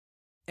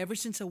Ever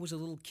since I was a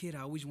little kid,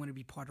 I always wanted to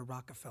be part of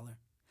Rockefeller.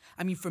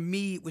 I mean, for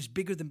me, it was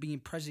bigger than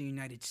being president of the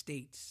United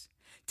States.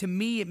 To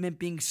me, it meant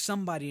being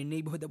somebody in a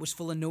neighborhood that was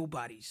full of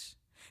nobodies.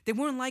 They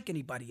weren't like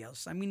anybody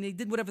else. I mean, they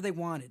did whatever they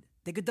wanted.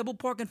 They could double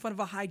park in front of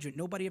a hydrant.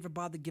 Nobody ever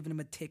bothered giving them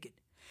a ticket.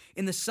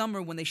 In the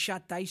summer, when they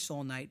shot dice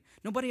all night,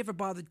 nobody ever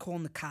bothered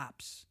calling the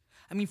cops.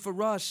 I mean,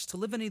 for us, to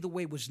live any other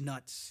way was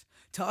nuts.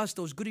 To us,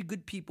 those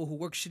good people who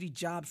worked shitty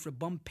jobs for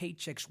bum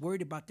paychecks,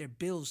 worried about their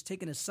bills,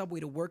 taking a subway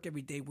to work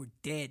every day, were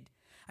dead.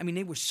 I mean,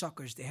 they were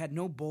suckers. They had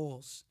no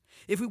balls.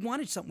 If we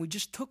wanted something, we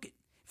just took it.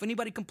 If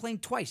anybody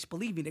complained twice,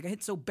 believe me, they got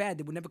hit so bad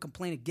they would never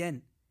complain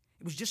again.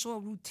 It was just all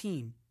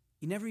routine.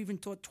 You never even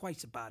thought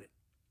twice about it.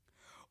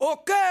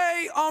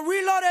 Okay, I'm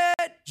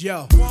reloaded.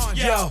 Yo.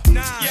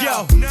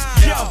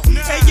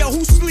 Hey, yo,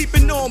 who's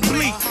sleeping on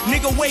Bleek?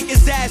 Nigga, wake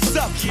his ass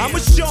up. I'ma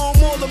show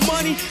him all the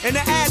money and the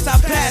ass I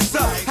pass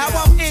up. How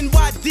I'm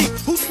NYD,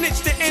 who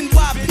snitched the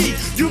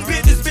NYP? You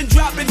bitches been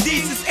dropping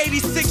D's since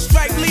 86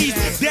 strike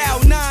leads. Dow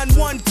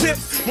 9-1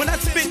 tips. When I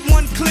spit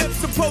one clip,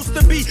 supposed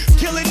to be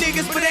killing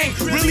niggas, but ain't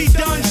really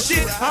done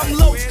shit. I'm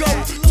loco,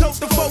 tote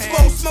the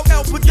fofo, smoke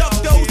El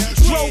Productos,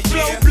 throw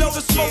flow, blow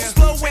the smoke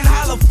slow and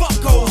holla fuck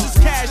hoes. It's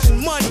cash and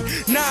money.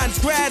 Nines,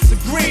 grass, or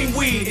green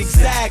weed,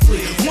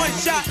 exactly. One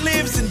shot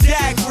lives in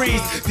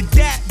daiquiris. The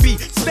dat be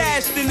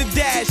stashed in the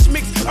dash,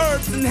 mix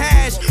herbs and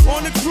hash.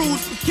 On the cruise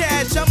for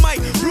cash, I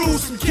might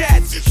bruise some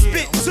cats.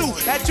 Spit two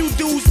at you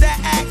dudes that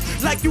act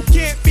like you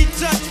can't be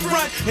touched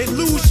front and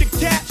lose your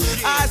cap.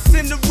 I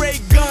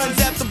incinerate guns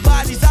after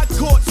bodies I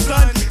caught,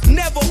 son.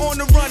 Never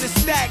on the run and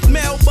stack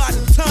mail by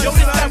the ton. Yo,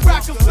 it's that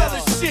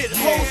Rockefeller shit.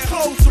 Hoes,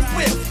 clothes, and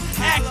whip.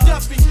 Act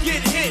up and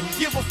get hit.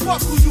 Give a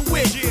fuck who you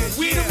with.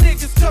 We them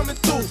niggas coming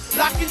through,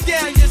 locking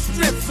down your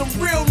strip. Some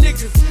real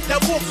niggas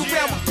that walk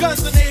around with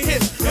guns on their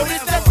hips. Yo,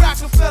 it's that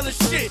Rockefeller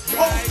shit.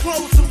 Hoes,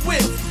 clothes, and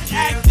whip.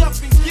 Act up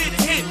and get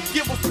hit.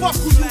 Give a fuck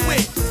who you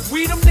with.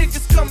 We them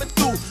niggas coming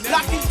through,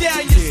 locking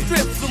down your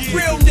strip. Some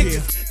real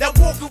niggas that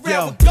walk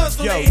around with guns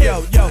on their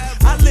hips.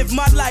 I live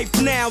my life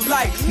now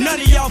like none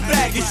of y'all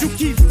faggots. You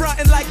keep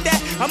frontin' like that,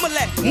 I'ma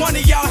let one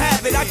of y'all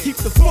have it. I keep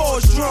the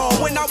force strong.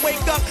 When I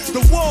wake up,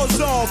 the war's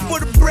on. For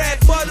the bread,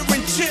 butter,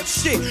 and chip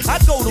shit, I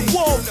go to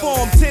war for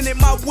 'em.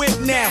 Tinted my whip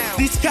now.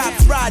 These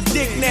cops ride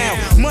dick now.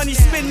 Money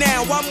spin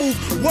now. I move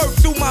work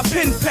through my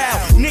pen pal.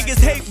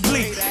 Niggas hate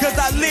Bleek, cause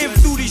I live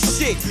through this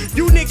shit.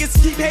 You niggas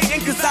keep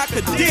hating cause I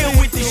could deal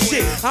with this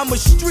shit. I'm a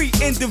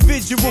street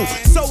individual,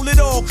 sold it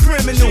all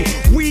criminal.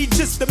 We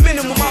just the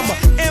minimum. I'm a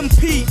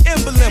MP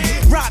emblem,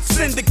 rock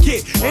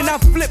syndicate, and I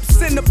flip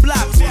cinder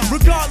blocks.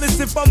 Regardless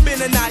if I'm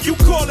been or not, you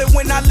call it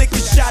when I lick a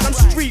shot. I'm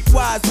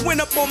streetwise, went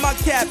up on my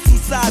capsule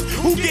size.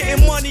 Who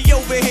getting money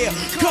over here?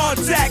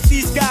 Contact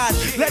these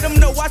guys, let them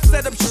know I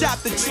set up shop.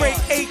 The trade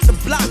 8 the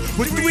block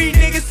with 3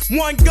 niggas,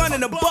 1 gun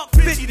and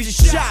 $1.50 the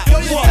shot. Yo,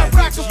 it's that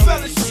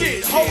Rockefeller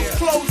shit. Hoes,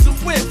 clothes, and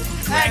whip.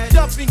 Act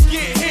up and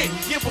get hit.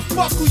 Give a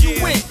fuck who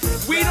you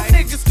with. We them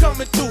niggas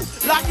coming through,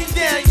 locking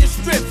down your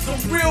strip.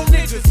 Some real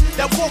niggas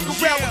that walk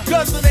around with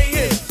guns on their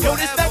hips. Yo,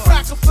 this that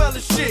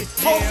Rockefeller shit.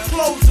 Hoes,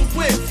 clothes, and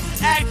whip.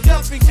 Act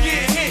up and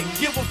get hit.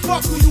 Give a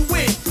fuck who you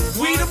with.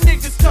 We them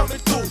niggas coming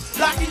through,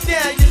 locking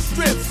down your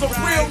strip. Some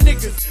real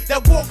niggas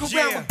that walk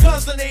around with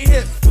guns on their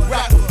hips.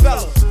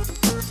 Rockefeller.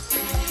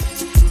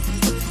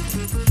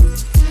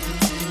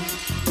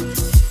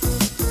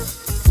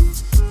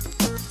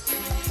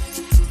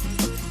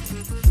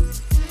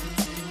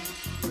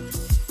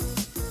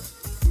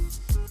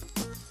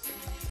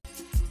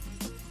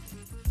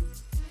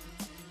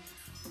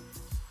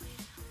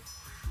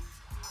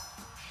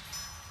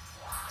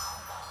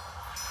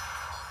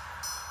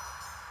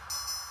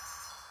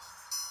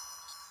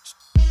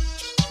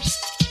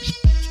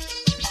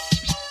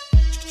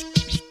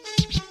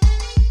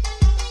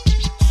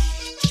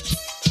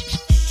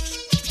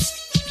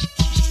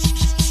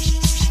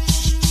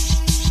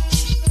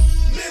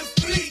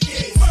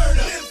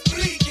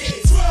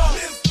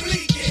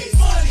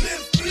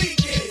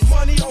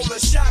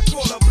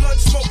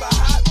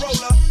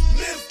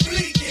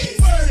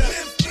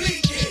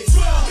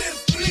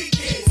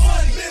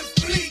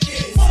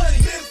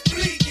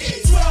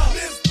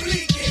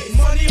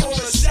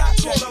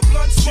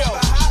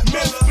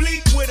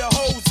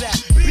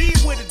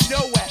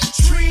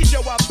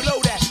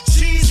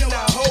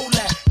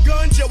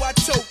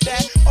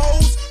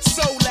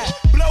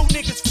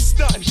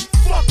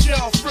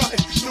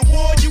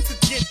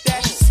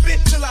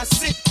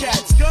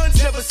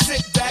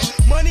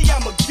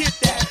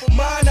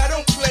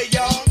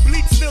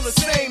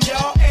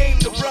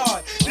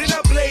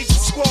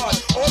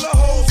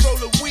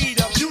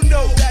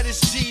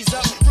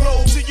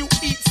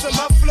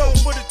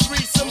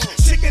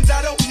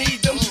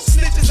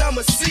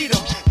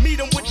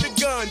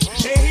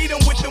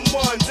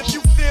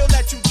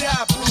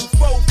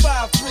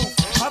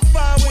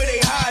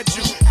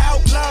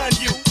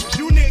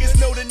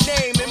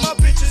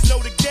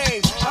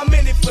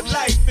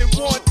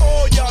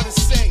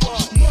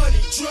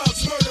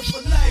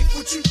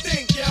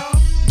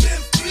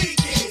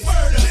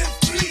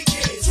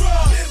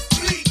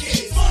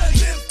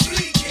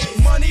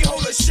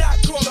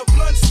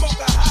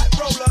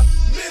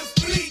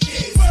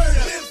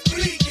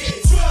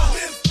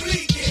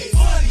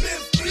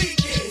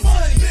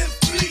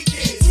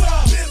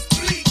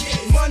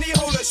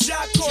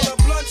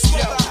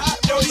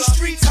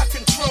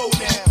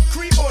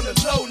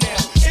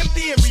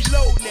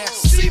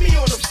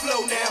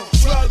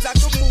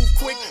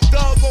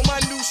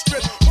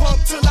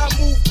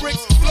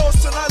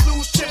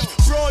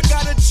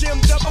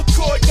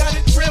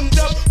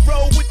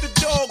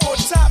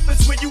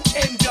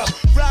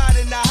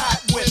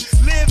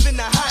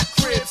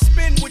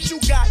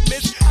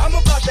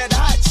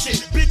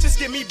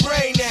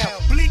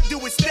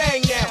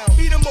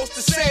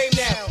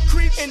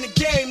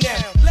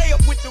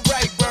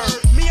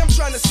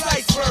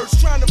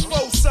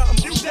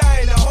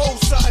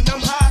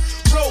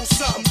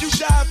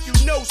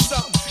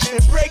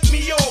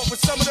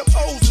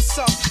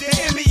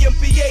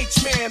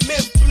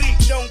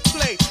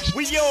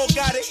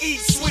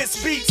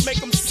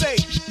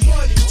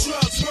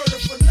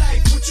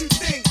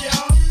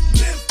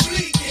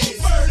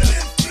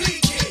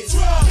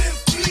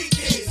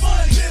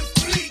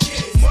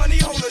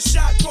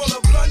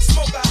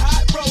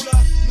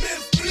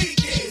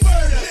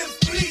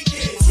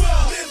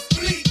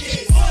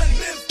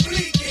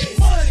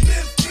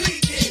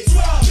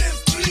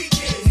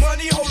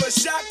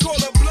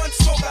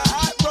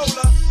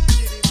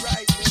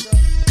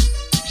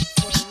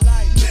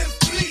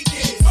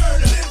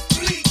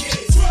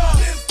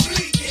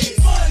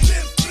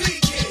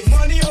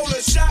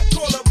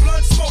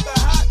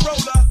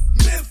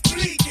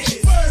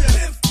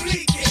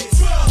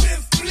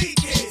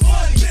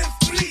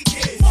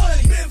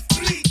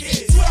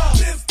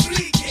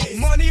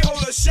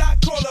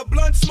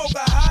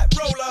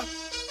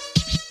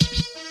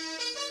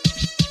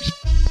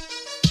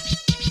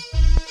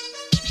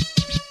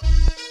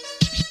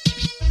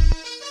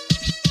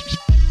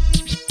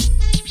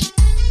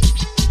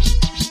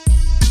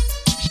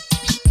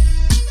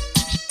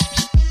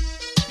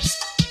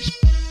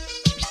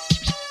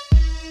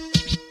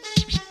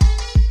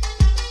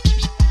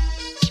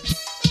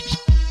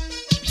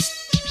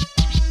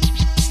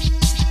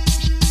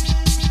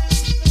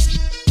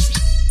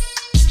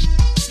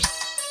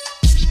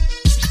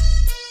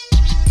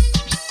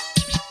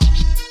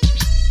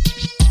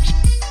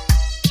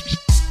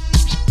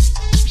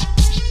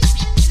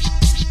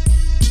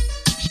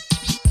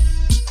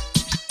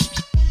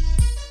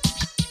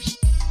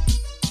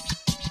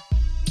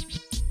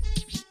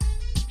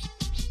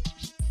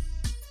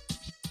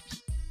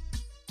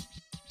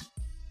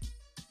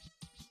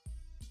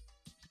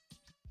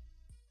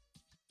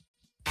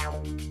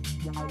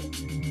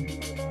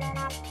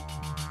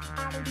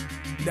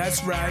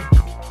 That's right.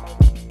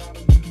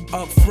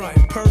 Up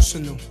front,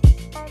 personal.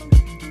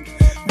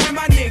 Where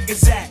my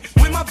niggas at?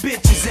 Where my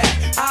bitches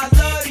at? I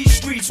love these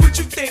streets, what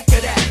you think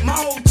of that? My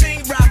whole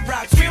team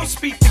rocks, we don't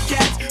speak to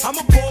cats.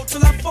 I'ma ball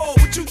till I fall,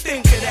 what you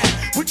think of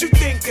that? What you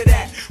think of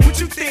that? What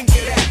you think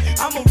of that?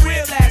 I'm a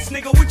real ass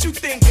nigga, what you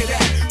think of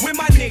that? Where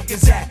my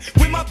niggas at?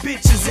 Where my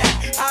bitches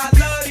at? I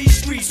love these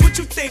streets, what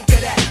you think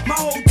of that? My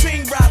whole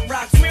team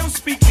rocks, we don't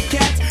speak to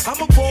cats.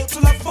 I'ma ball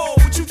till I fall,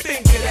 what you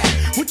think of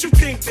that? What you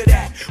think of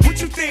that? What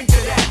you think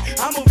of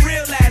that? I'm a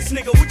real ass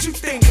nigga, what you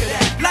think of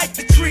that? Like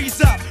the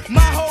trees up,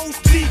 my whole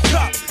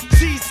cup,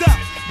 G's up,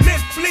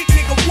 Memphis Bleek,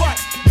 nigga, what?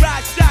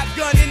 Ride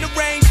shotgun in the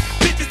rain,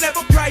 bitches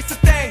never price a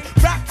thing.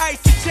 Rock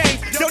icy chains,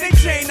 yo, they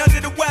chain under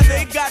the weather,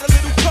 it got a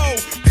little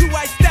cold. Too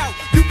iced out,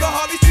 you can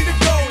hardly see the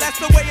gold. That's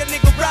the way a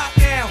nigga rock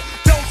now.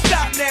 Don't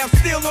stop now,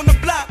 still on the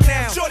block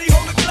now. Shorty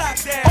hold the clock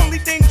down. Only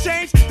thing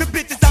changed, the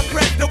bitches I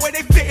press, the way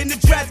they fit in the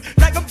dress,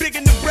 like I'm big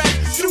in the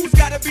breast. Shoes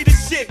gotta be the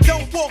shit,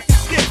 don't walk the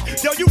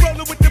stick. Yo, you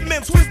rollin' with the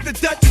Memphis, twist the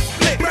Dutch and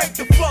split. Break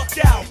the fuck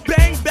out,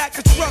 bang back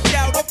the truck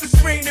out, off the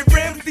screen and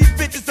rims, these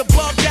bitches are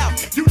bugged out.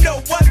 You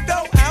know what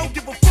though? I don't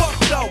give a fuck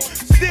though.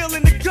 Still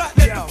in the gut,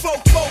 let the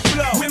folk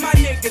blow. Where my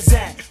niggas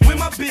at? Where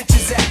my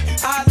bitches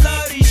at? I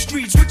love these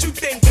streets, what you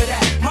think of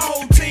that? My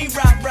whole team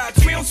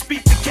rocks, we don't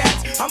speak to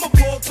cats. I'ma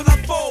ball till I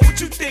fall, what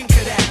you think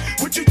of that?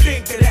 What you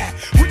think of that?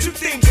 What you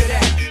think of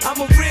that? I'm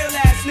a real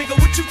ass nigga,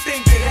 what you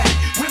think of that?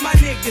 Where my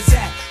niggas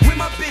at? Where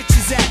my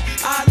bitches at?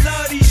 I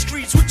love these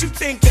streets, what you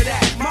think of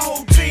that? My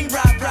whole team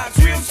rocks,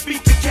 we don't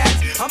speak to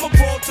cats. I'ma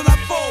ball till I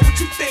fall, what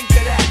you think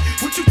of that?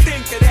 What you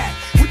think of that?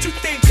 What you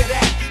think of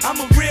that? I'm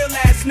a real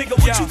ass nigga,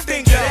 what you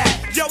think of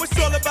that? Yo, it's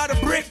all about a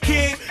brick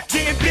kid,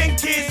 getting big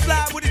kid,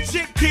 slide with a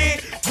chick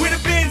kid, with a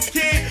Benz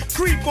kid,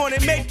 creep on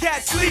it, make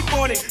cats sleep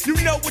on it. You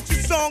know what your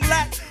song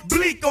like?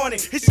 Bleak on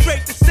it, it's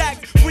straight to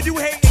sack. When you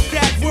hating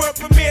cats, world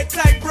premiere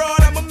type broad,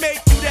 I'ma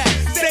make you that.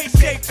 Stay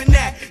shaping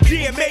that,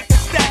 yeah, make a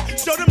stack.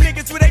 Show them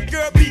niggas where they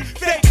girl be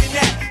faking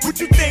that. What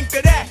you think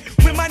of that?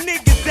 Where my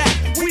niggas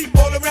at? We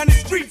all around the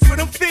streets where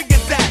them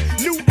figures at.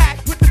 New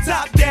act, put the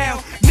top down.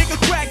 Nigga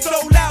crack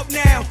sold out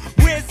now.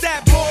 Where's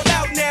that? Ball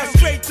out now,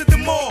 straight to the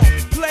mall.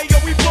 Play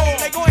or we ball,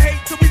 they gon' hate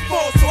till we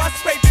fall. So I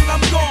scrape till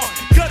I'm gone.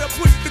 Gotta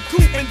push the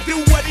coupe and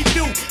do what he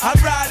do. I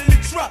ride in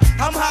the truck,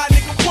 I'm high,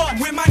 nigga, what?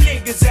 Where my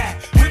niggas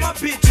at? Where my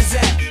bitches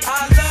at?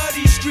 I love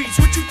these streets,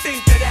 what you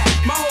think of that?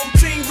 My whole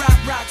team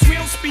rocks, we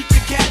don't speak to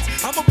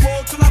cats. I'ma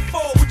ball till I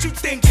fall, what you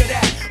think of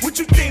that? What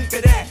you think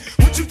of that?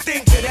 What you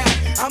think of that?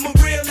 I'm a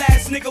real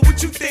ass nigga,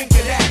 what you think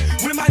of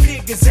that? Where my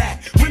niggas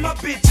at? Where my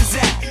bitches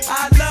at?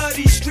 I love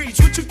these streets,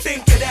 what you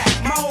think of that?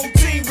 My whole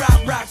team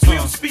rocks, we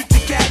don't speak to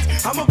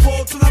cats. I'ma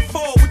ball till I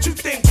fall, what you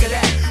think of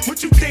that?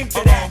 What you think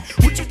of that?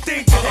 What you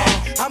think of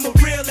that? I'm a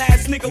real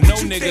ass nigga,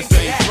 what you think of that? No niggas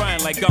ain't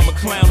frying like I'm a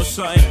clown or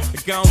something.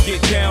 Like I don't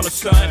get down or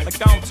something.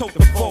 Like I don't tote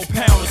the 4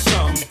 pound or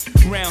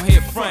something. Round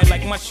here front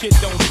like my shit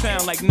don't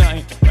sound like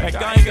nothing. Like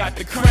I ain't got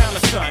the crown or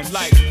something.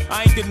 Like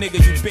I ain't the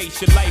nigga you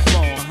base your life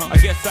on. I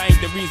guess I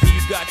ain't the reason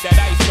you got that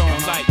ice on.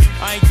 Like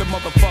I ain't the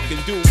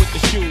motherfucking dude with the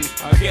shoes.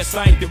 I guess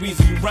I ain't the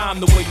reason you rhyme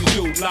the way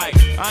you do. Like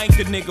I ain't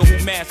the nigga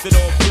who mastered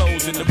all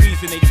flows and the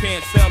reason they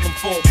can't sell them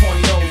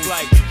 4.0s.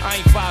 Like I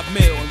ain't 5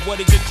 mil and what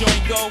did your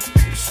joint go?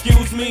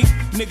 Excuse me,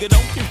 nigga,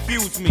 don't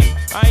confuse me.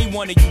 I ain't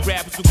one of you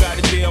rappers who got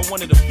a deal.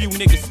 One of the few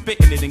niggas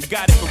spitting it and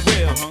got it for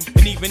real.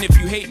 And even if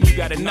you hate me, you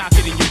gotta knock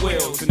it in your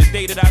wheels. And the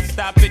day that I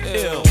stop it,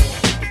 ill.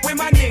 Where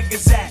my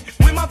niggas at?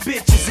 Where my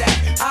bitches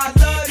at? I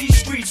love these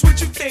streets,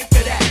 what you think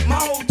of that? My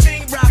whole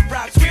team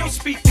rocks, we don't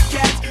speak to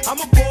cats.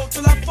 I'ma ball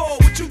till I fall,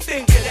 what you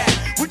think of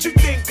that? What you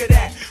think of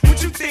that?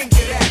 What you think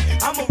of that?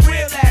 I'm a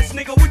real ass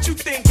nigga, what you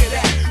think of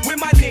that? Where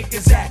my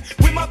niggas at?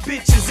 Where my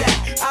bitches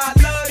at? I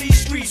love these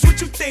streets,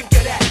 what you think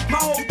of that? My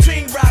whole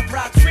team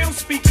rocks, we don't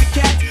speak to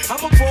cats.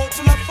 I'ma ball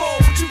till I fall,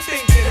 what you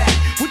think of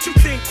that? What you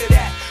think of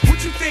that?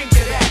 What you think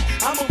of that?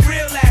 I'm a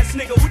real ass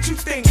nigga, what you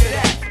think of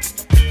that?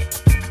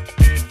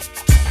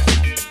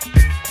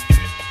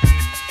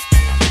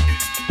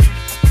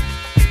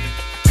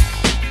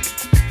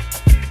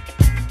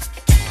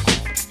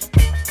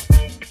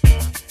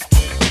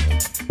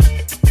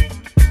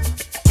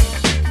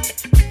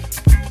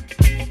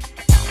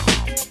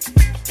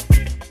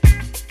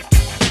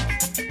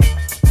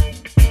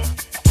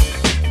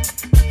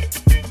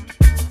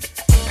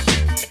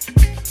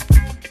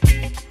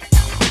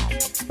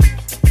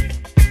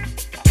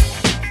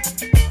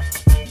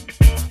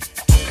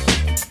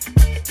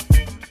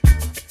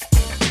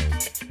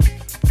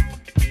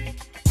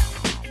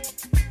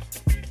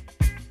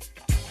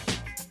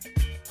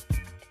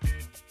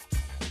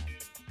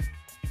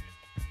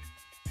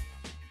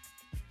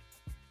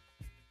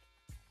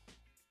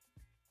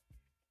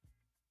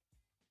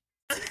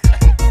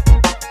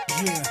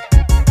 Yeah.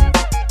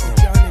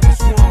 Y'all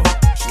niggas want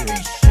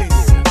street shit.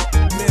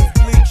 Memphis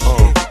Bleek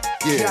shit.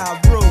 Yeah. Ja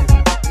Rule.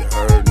 You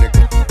heard,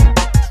 nigga.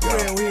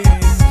 Real here in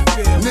the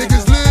field.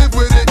 Niggas live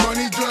with it.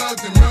 Money,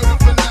 drugs, and murder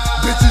for life.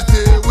 Bitches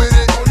deal with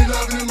it. Only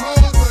loving them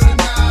hoes for the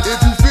night.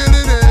 If you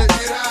feeling it,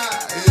 get high.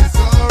 It's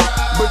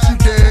alright. But you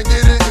can't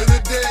get it till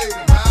the day.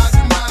 Ride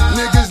the mind.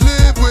 Niggas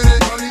live with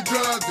it. Money,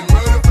 drugs,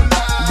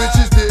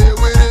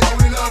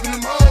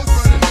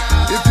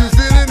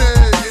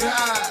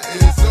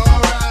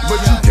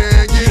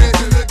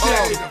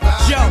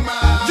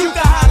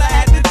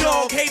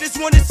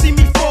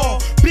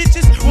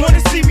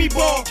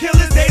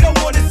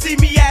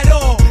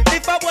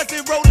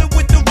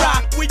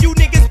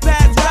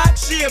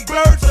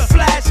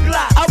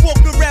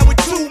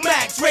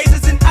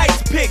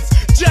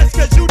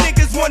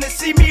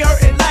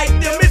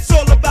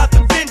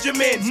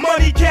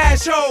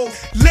 cash holes.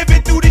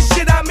 Living through this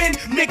shit I'm in,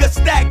 nigga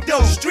stack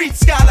though. Street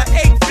scholar,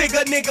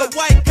 8-figure nigga,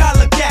 white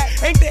collar cat.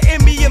 Ain't the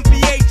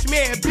MEMPH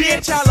man,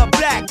 bitch, holla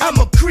black. I'm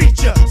a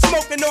creature,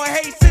 smoking on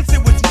hate since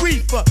it was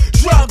reefer.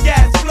 Drug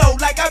ass flow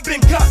like I've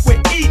been cut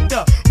with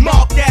ether.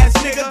 Marked ass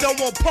nigga, don't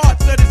want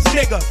parts of this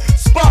nigga.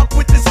 Spark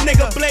with this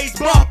nigga, blaze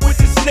bark with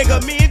this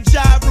nigga. Me and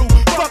Jaru,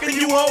 fucking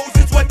you hoes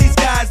is what these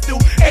guys do.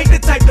 Ain't the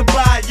type to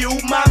buy you,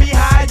 mommy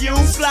high you.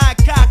 Slide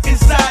cock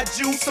inside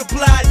you,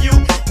 supply you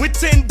with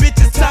 10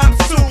 bitches times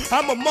 2.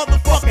 I'm a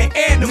motherfucking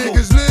animal.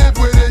 Niggas live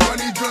with it,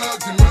 money,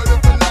 drugs, and murder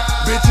for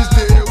life. Bitches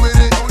deal with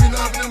it, only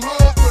loving them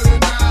hoes for the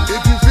night.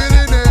 If you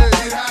feeling it,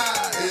 get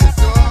high, it's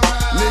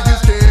alright.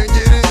 Niggas can't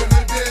get it in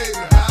the day,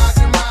 but hide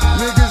them out.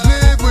 Niggas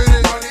live with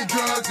it, money,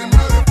 drugs, and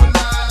murder for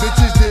life.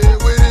 Bitches deal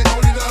with it,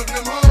 only loving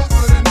them hoes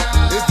for the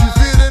night. If you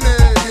feeling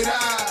it, get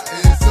high,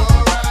 it's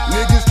alright.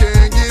 Niggas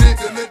can't get it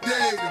in the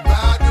day, but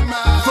hide them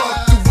out. Fuck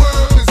the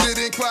world, 'cause it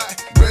ain't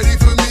quite ready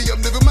for me.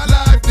 I'm living my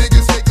life,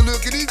 niggas. Take a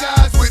look at these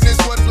eyes, witness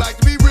what it's like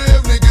to be real.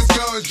 Niggas,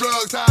 guns,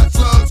 drugs, hot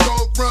slugs,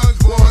 coke runs.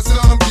 Want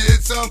some,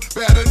 get some,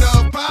 bad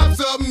enough, pop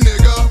something,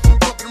 nigga.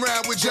 Fucking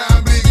around with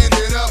John Bleek, get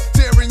hit up,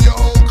 tearing your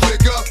whole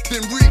clique up,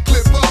 then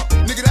re-clip up.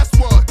 Nigga, that's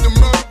what the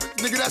murder,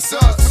 nigga, that's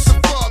us.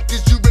 What the fuck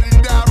is you ready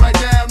to die right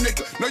now,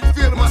 nigga? Know you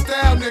feeling my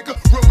style, nigga.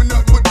 Rolling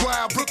nothing but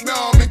wild, Brook,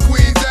 Norm, and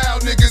Queens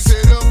out, niggas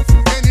hit em.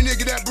 Any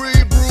nigga that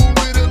breathe, brew,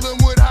 riddle them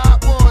with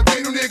hot ones.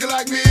 Ain't no nigga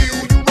like me, who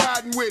you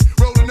riding with?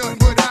 Rolling nothing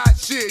but hot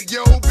shit,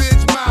 yo,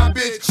 bitch, my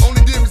bitch.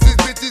 Only difference is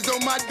bitches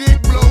on my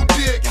dick, blow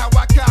dick. How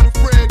I cop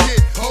spread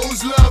hit,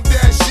 hoes love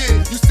that shit.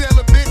 You sell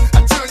a bit,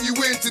 I turn you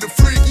into the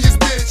freakiest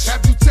bitch.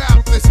 Have you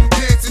topless,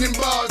 dancing in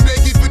bars,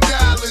 naked for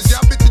dollars.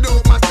 Y'all bitches know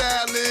what my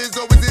style is,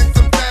 always in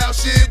some foul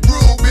shit,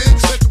 rule,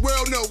 bitch. Let the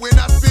world know when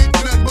I spit,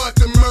 nothing but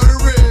the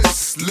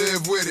murderers.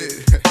 Live with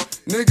it,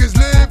 niggas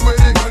live with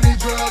it. Money,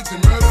 drugs,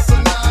 and murder for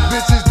life.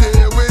 Bitches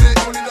deal with it,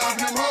 only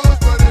loving them hoes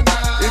for the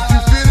night. If you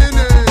feeling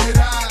it, get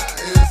high,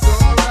 it's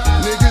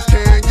alright. Niggas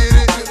can't get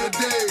it till the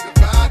day to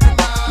buy them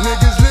out.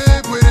 Niggas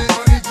live with it,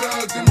 money,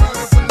 drugs, and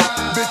murder for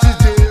life. Bitches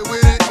deal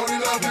with it, only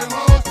loving them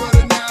hoes for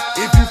the night.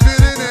 If you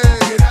feeling it,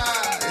 get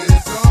high,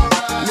 it's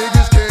alright.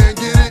 Niggas can't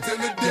get it till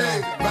the day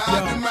to buy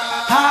them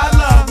out. High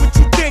love, what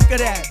you think of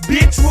that?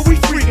 Bitch, what we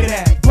freakin'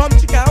 at? Bum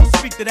chick, I don't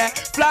speak to that.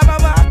 Fly by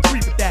my, I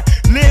creep with that.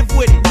 Live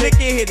with it, lick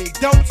it, hit it.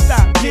 Don't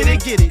stop, get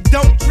it, get it.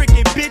 Don't trick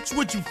it, bitch,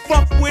 would you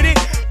fuck with it?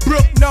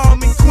 Brook,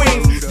 Norm, and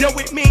Queens. Yo,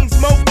 it means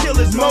more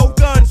killers, more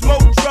guns, more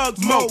drugs,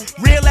 more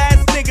real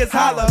ass niggas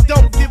holler.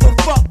 Don't give a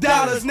fuck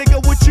dollars, nigga,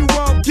 what you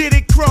want? Get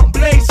it crunk,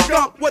 blaze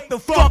skunk, what the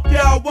fuck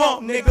y'all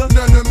want, nigga?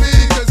 None of me,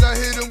 'cause I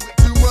hit 'em with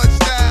too much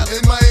style.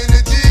 In my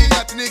energy,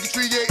 got the niggas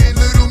creating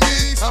little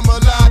me's. I'm a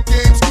live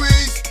game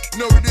squeeze.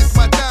 Know that it's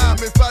my time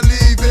if I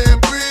leave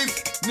and breathe.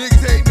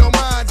 Niggas hate no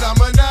minds, I'm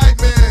a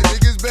nightmare.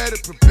 Niggas better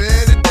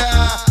prepare to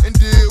die and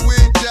deal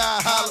with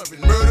ya. Holler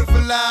and murder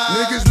for life.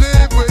 Niggas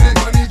live with it,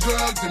 money,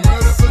 drugs, and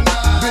murder for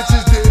life.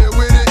 Bitches deal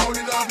with it,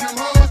 only love them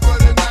hoes for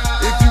the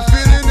night. If you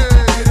feeling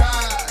it, get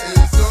high,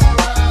 it's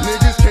alright.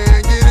 Niggas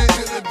can't get it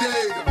till the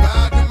day to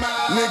buy them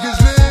out. Niggas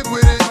live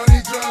with it,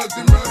 money, drugs,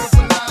 and murder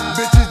for life.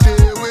 Bitches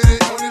deal with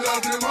it, only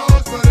love them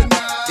hoes for the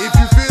night. If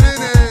you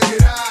feeling it,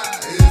 get high,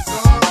 it's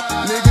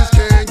alright. Niggas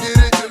can't get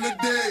it till the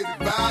day to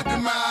buy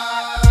them out.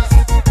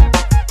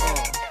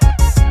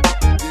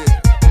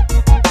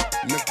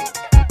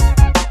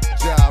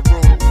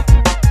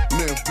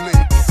 Memphis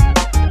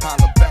Bleek,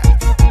 holla back,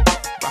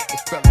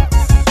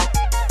 Rockefellers.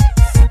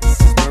 This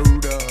is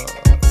murder,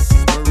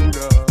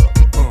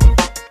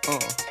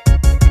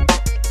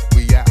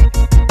 we out.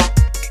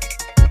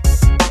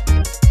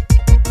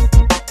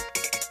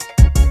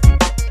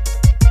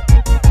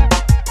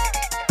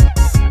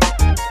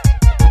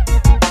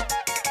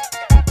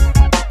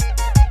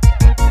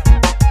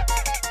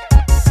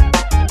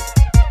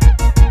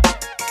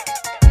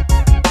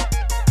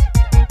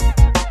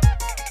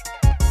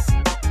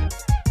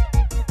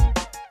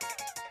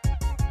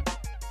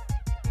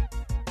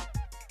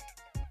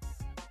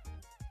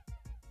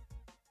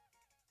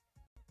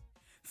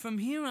 From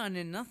here on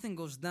in, nothing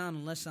goes down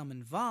unless I'm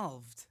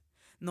involved.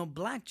 No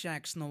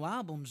blackjacks, no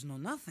albums, no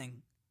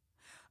nothing.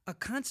 A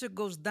concert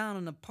goes down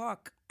in the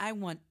park, I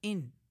want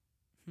in.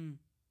 You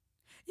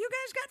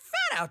guys got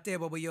fat out there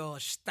while we all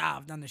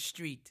starved on the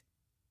street.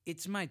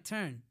 It's my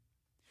turn.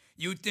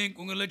 You think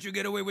we're gonna let you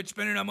get away with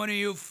spending our money,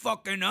 you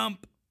fucking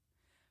hump?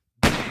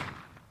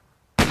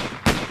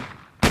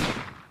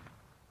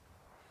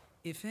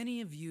 If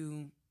any of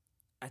you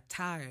are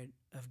tired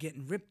of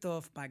getting ripped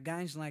off by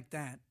guys like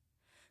that,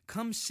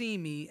 come see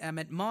me. I'm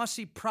at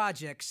Marcy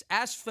Projects.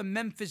 Ask for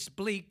Memphis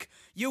Bleek.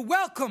 You're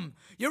welcome.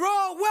 You're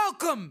all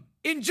welcome.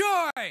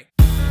 Enjoy.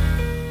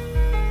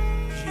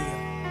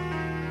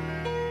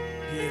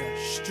 Yeah,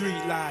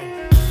 street life.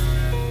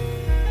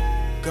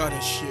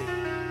 Gutter shit.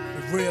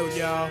 The real,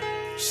 y'all.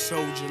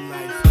 Soldier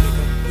life,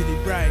 nigga. Get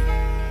it right.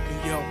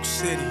 New York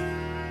City.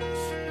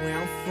 Where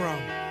I'm from.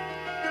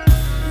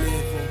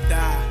 Live or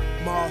die.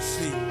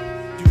 Marcy.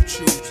 You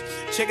choose.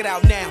 Check it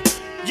out now.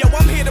 Yo,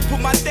 I'm here to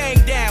put my thing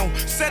down.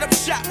 Set up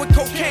shop with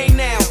cocaine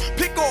now.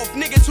 Pick off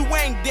niggas who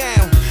ain't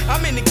down.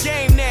 I'm in the game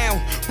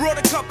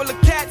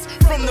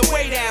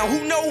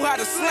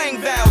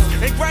slang vows.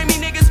 And grimy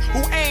niggas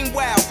who aim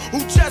wild, who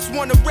just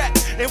wanna rap.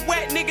 And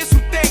wet niggas who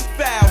think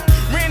foul.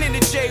 Ran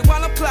into J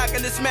while I'm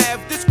clocking this math.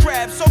 This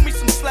crab sold me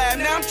some slab,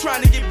 now I'm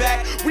trying to get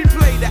back. We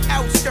play the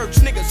outskirts,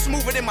 nigga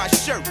smoother than my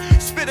shirt.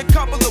 Spit a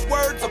couple of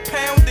words, a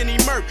pound, then he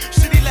murked.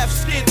 Shit, he left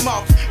skid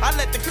marks. I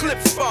let the clip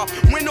spark,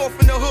 went off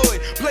in the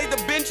hood. Play the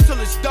bench till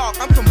it's dark.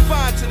 I'm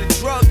confined to the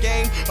drug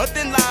game. A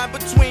thin line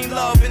between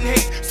love and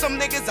hate. Some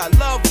niggas I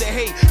love to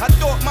hate. I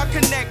thought my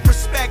connect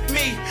respect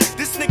me.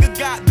 This nigga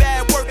got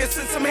bad work and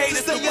sent some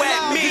haters to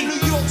whack me. In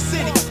New York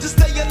City, to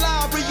stay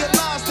alive,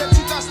 realize that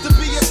you got to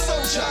be a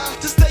soldier.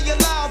 To stay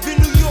alive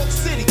in New York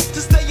City,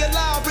 to stay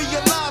alive,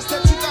 realize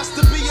that you got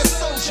to be a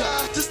soldier.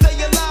 To stay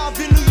alive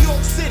in New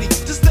York City,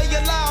 to stay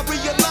alive,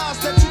 realize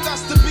that you got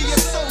to be a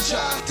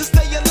soldier. To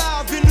stay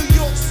alive in New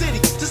York City,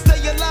 to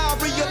stay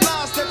alive,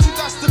 realize that you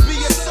got to be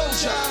a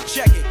soldier.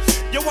 Check it.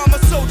 Yo, I'm a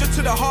soldier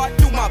to the heart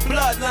through my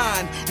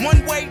bloodline.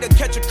 One way to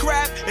catch a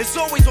crab is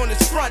always on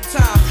his front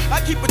time.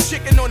 I keep a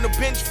chicken on the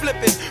bench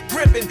flipping,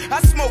 gripping.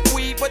 I smoke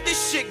weed, but this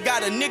shit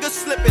got a nigga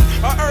slipping.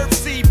 A herb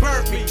seed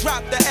burnt me,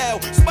 dropped the L,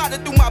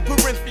 spotted through my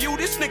peripheral.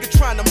 This nigga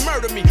trying to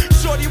murder me.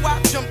 Shorty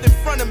Wop jumped in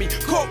front of me,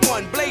 caught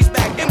one, blazed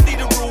back, empty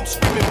the room,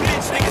 screaming,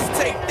 bitch,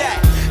 niggas take that.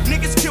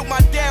 Niggas killed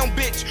my down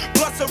bitch,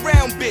 bust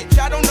around bitch.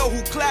 I don't know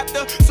who clapped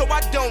her, so I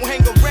don't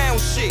hang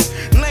around shit.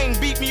 Lane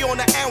beat me on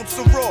an ounce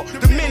of raw.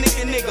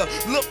 Dominican nigga,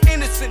 look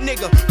innocent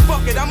nigga.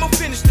 Fuck it, I'ma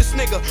finish this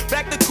nigga.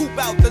 Back the coupe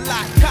out the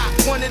lot, cop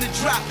one in the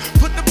drop.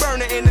 Put the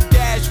burner in the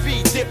dash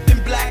V, dipped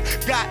in black.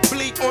 Got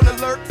Bleek on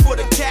alert for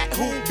the cat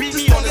who beat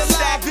me on the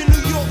stack. In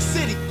New York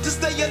City, to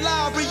stay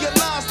alive,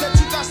 realize that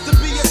you got to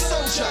be a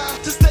soldier.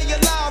 To stay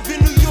alive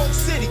in New York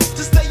City,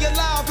 to stay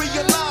alive,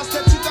 realize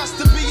that you got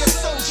to be a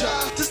soldier.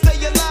 To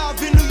stay alive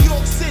in New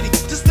York City,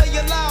 to stay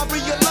alive,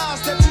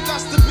 realize that you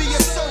got to be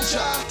a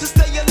soldier. To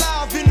stay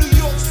alive in New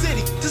York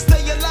City, to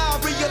stay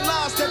alive,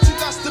 realize that you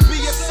got to be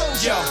a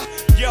soldier.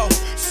 Yo,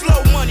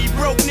 slow money,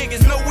 broke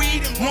niggas, no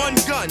weed, one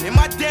gun. And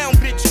my down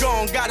bitch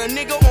gone, got a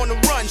nigga on the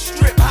run,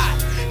 strip hot.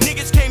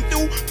 Niggas came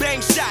through,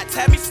 bang shots,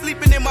 had me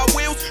sleeping in my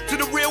wheels till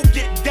the real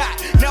get got.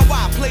 Now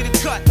I play the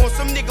cut on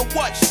some nigga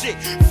what shit.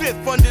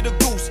 Fifth under the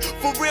goose,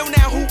 for real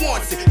now who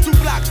wants it? 2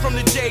 blocks from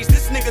the J's,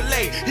 this nigga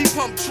lay, he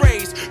pumped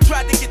trays.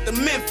 Tried to get the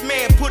Memphis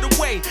man put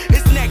away.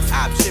 His next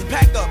option,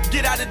 pack up,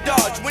 get out of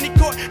Dodge. When he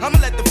caught, I'ma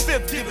let the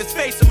fifth give his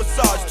face a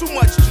massage. Too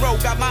much dro,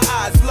 got my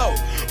eyes low.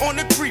 On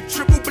the creep,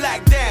 triple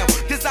black down,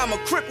 cause I'ma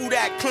cripple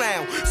that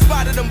clown.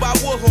 Spotted him by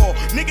Woodhall,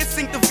 niggas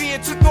synced the V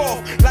and took off.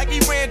 Like he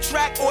ran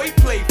track or he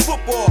played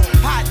football.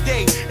 Hot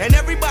day, and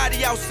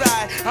everybody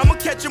outside. I'ma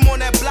catch him on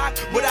that block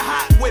with a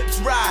hot whips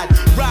ride.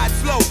 Ride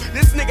slow,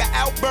 this nigga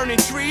out burning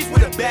trees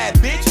with a bad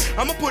bitch.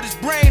 I'ma put his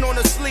brain on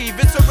a sleeve,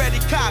 it's already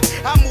cocked.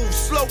 I move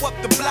slow up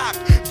the block,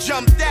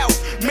 jumped out,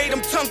 made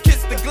him tongue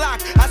kiss the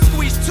Glock. I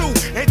squeezed 2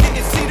 and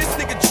didn't see this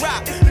nigga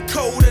drop. The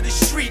code of the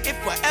street, it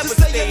forever to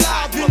stay stay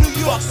hot. alive in New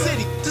York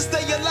City, to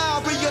stay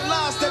alive,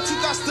 realize that you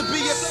got to be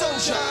a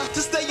soldier.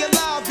 To stay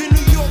alive in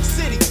New York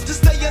City, to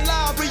stay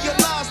alive,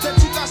 realize that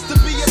you got to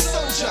be a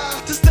soldier.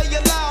 To stay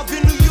alive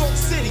in New York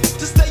City,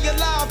 to stay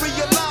alive,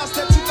 realize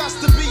that you got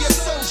to be a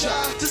soldier.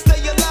 To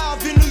stay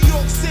alive in New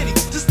York City,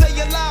 to stay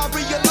alive,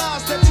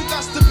 realize that you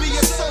got to be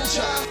a soldier.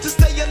 To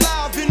stay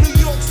alive in New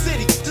York City,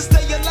 to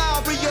stay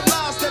alive,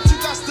 realize that you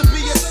got to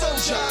be a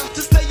soldier.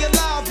 To stay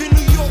alive in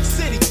New York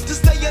City, to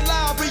stay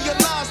alive,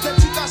 realize that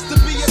you got to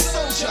be a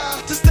soldier.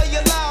 To stay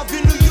alive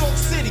in New York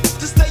City,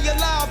 to stay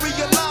alive,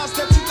 realize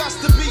that you got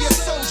to be a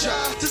soldier.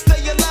 To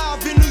stay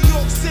alive in New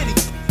York City.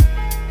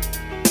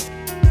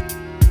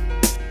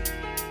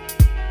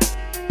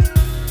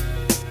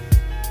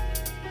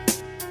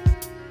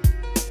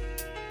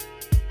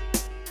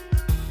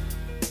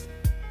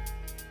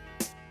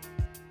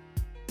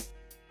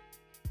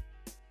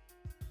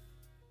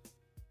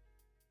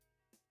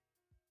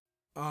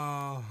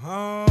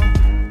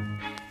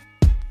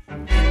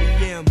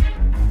 M,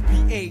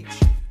 PH,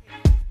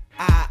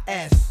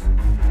 IS,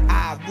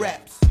 I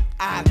reps,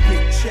 I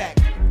get check,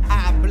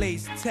 I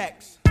blaze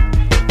text.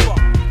 Fuck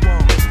you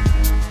want.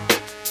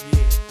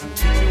 Yeah,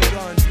 get your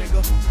guns,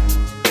 nigga.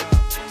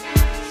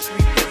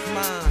 Street is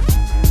mine.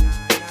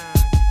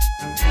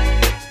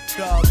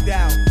 Thugged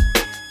out.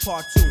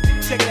 Part 2.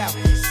 Check it out.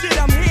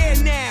 Shit, I'm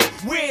here now.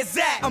 Where's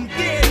that? I'm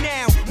there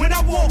now. When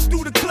I walk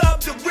through the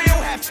club, the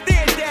real have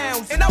stare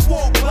downs. And I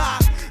walk by.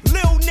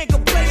 Lil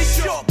nigga play the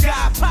short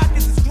guy.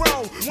 Pockets is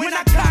grown. When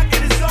I cock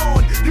it is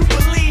on. You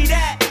believe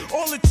that?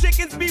 All the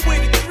chickens be where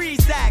the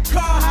trees at.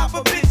 Car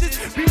hopper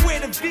bitches be where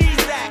the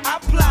V's at. I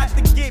plot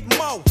to get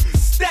mo.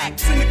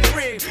 Stacks in the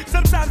crib.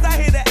 Sometimes I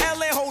hear the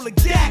LA hold a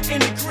gap in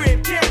the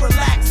crib. Can't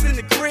relax in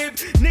the crib.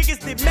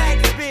 Niggas did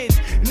mag spins.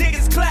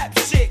 Niggas clap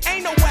shit.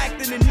 Ain't no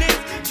acting in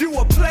this. You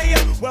a player?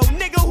 Well,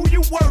 nigga, who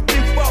you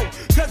working for?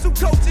 Cause who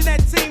coaching that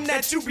team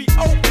that you be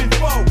open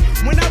for?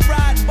 When I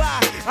ride by,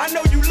 I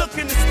know you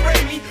looking to spray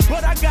me,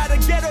 but I got a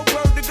ghetto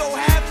bird to go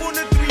half on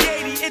the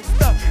 380. It's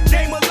the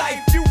game of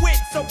life you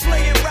with, so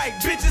play it right.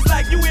 Bitches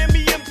like you and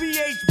me,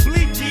 MPH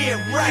Bleek, Yeah,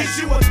 right. Is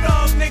you a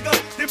thug, nigga?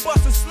 Then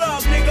bust a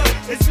slug, nigga.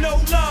 It's no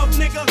love,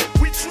 nigga.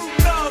 We true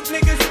thug,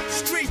 niggas.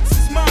 Streets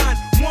is mine.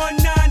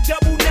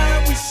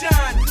 1999, we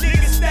shine.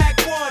 Niggas stack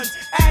ones.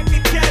 Act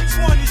and catch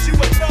one. Is you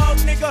a thug,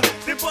 nigga?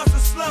 Then bust a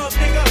slug,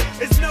 nigga.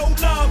 It's no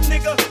love,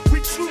 nigga. We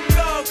true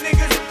thug,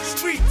 niggas.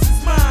 Streets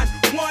is mine.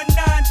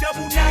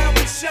 1999,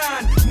 we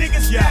shine.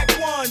 Niggas stack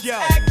ones.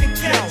 Act and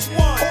catch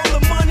one. All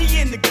the money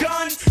and the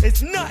guns,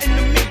 it's nothing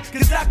to me.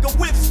 Cause I can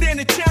withstand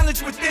a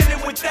challenge within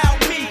and without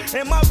me.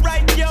 Am I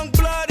right, young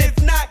blood? If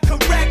not,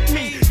 correct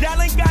me. Y'all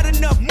ain't got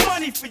enough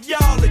money for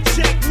y'all to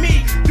check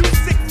me. You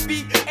 6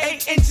 feet,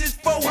 8 inches,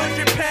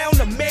 400 pounds,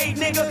 a made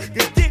nigga.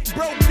 Your dick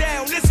broke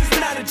down, this is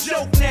not a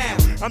joke now.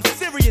 I'm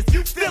serious,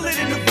 you feel it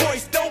in the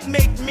voice. Don't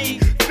make me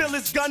fill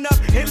his gun up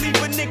and leave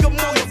a nigga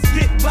more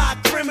get by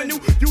criminal.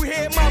 You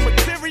hear my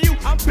material?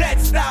 I'm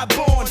Bed-Stuy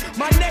born.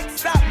 My neck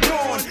stopped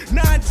gone.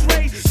 9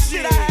 trade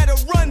shit, I had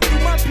to run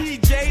through my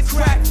PJs.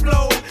 Crack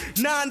flow,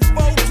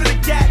 9-4 to the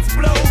gats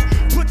blow.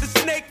 Put the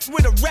snakes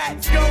where the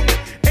rats go.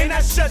 And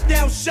I shut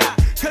down shop,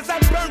 cause I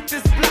burnt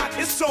this block,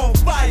 it's on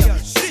fire.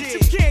 Shit,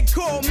 you can't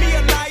call me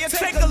a liar.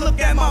 Take a look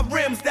at my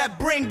rims that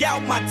bring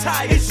out my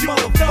tires. It's you a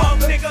thug,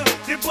 nigga,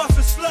 then bust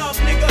a slug,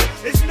 nigga.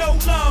 It's no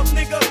love,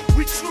 nigga,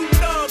 we true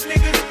thug,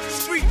 niggas.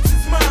 Streets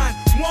is mine,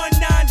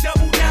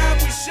 1999,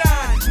 we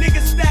shine.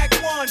 Niggas stack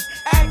ones,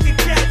 act and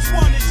catch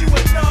one. Is you a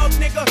thug,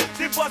 nigga,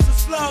 then bust a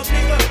slug,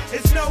 nigga.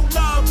 It's no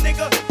love,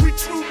 nigga, we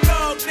true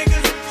thug,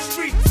 niggas.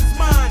 Streets is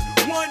mine,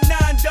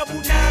 1999,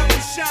 we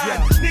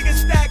shine.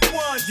 Niggas stack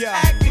ones,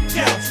 act and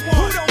catch one.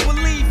 Who don't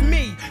believe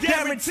me?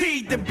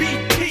 Guaranteed to be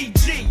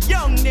PG.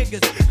 Young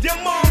niggas, your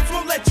moms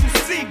won't let you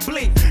see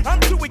Bleek. I'm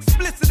too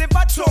explicit, if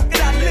I talk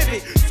it, I live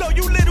it. So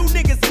you little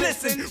niggas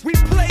listen, we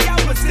play our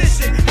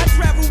position. I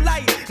travel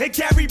light and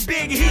carry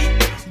big heat.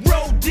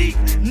 Roll deep,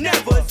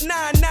 never. It's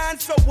 9-9,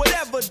 so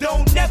whatever.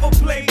 Don't never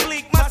play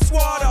Bleek, my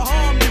squad will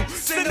harm you.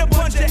 Send a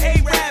bunch of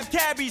Arab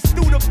cabbies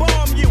through to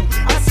bomb you.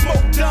 I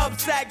smoke dub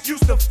sacks,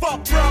 used to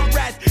fuck rum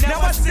rats.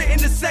 Now I sit in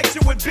the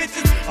section with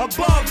bitches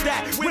above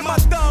that. With my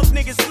thug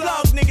niggas,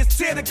 slug niggas,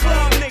 tear the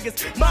club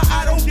niggas. My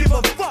I don't give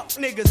a fuck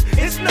niggas.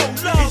 It's no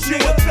love,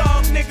 nigga. A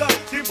thug nigga,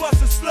 then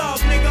bust a slug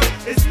nigga.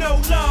 It's no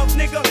love,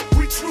 nigga.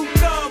 We true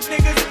thug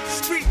niggas.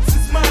 Streets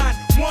is mine.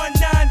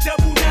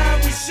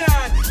 1999, we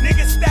shine.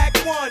 Niggas stack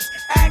ones,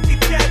 act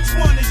and catch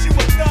one. Is you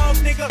a thug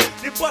nigga?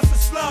 Then bust a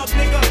slug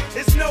nigga.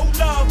 It's no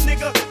love,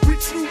 nigga. We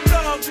true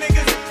thug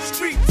niggas.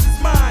 Streets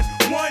is mine.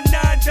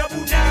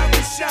 1999,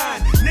 we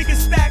shine.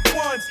 Niggas stack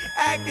ones,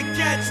 act and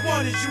catch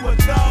one. Is you a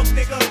thug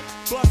nigga?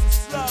 Bust a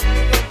slug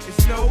nigga.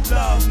 It's no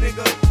love,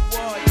 nigga.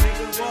 What,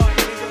 nigga? What,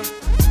 nigga?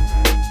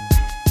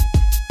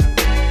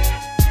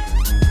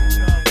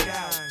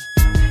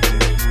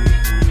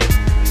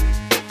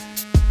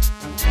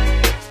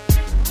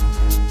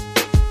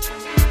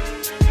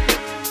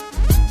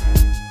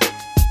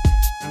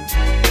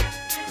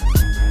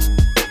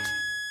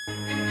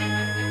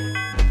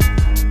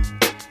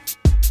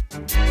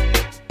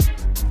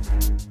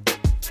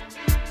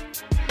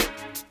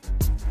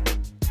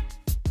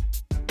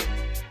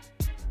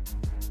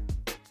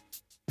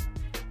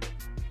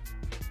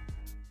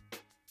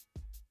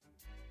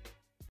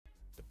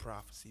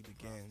 Prophecy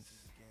begins.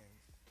 Yeah.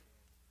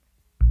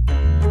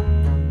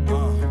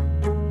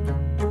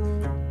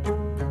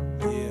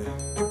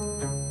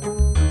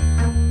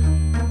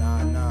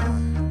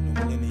 New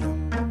millennium.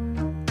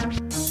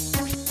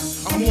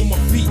 I'm on my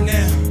feet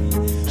now.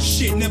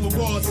 Shit never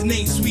was and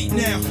ain't sweet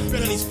now.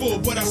 Belly's full,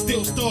 but I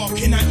still starve.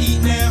 Can I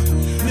eat now?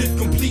 Live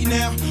complete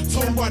now.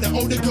 Told by the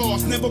older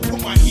gods, never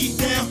put my heat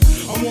down.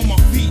 I'm on my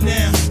feet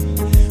now.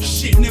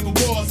 Shit never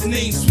was and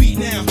ain't sweet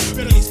now.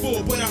 Belly's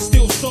full, but I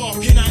still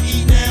starve. Can I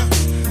eat now?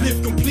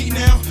 Live complete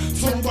now.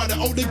 Told by the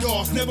older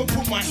gods, never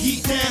put my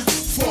heat down.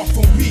 Far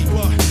from weak,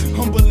 but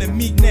humble and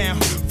meek now.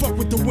 Fuck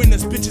with the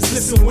winners, bitches,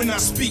 listen when I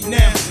speak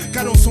now.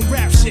 Got on some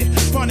rap shit,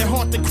 find it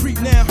hard to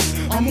creep now.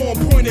 I'm on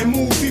point and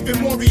move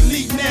even more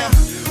elite now.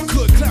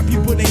 Could clap you,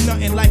 but ain't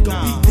nothing like a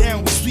beat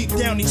down. We sweep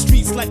down these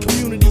streets like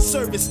community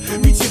service.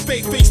 Meet your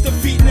fate, face to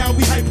feet now.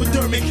 We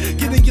hypodermic,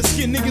 get in your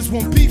skin, niggas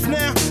want beef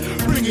now.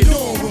 Bring it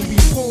on when we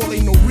ball,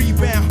 ain't no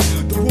rebound.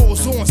 The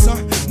war's on,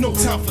 son, no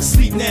time for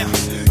sleep now.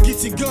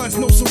 Get your guns,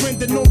 no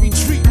surrender, no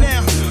retreat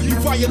now. You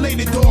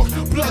violated, dog,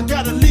 blood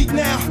gotta leak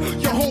now.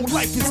 Your whole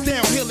life is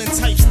downhill and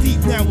tight steep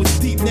now. It's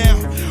deep now.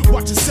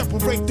 Watch it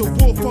separate the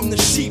wolf from the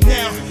sheep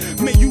now.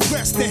 May you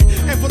rest in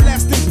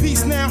everlasting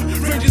peace now.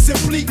 Rangers and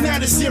Bleek now,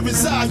 this here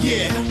is our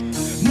year.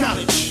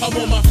 Knowledge. I'm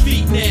on my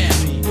feet now.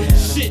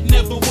 Shit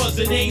never was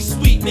and ain't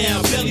sweet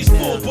now. Belly's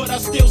full, but I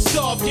still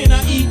starve. Can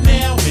I eat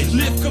now?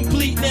 Live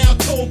complete now.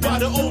 Told by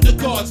the older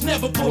guards,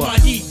 never put my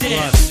heat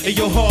down. And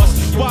your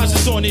heart's wise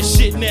is on this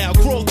shit now.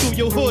 Crawl through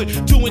your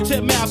hood, doing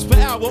 10 miles per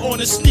hour on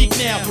a sneak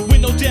now.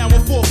 Window down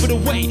and 4 foot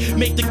away.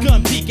 Make the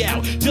gun peek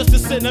out. Just to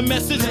send a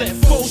message, let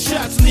 4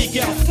 shots sneak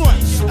out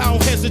front. I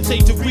don't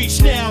hesitate to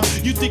reach now.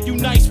 You think you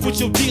nice, put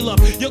your deal up.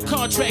 Your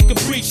contract can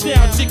breach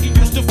now. Chicken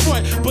used to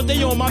front, but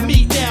they on my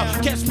meat now.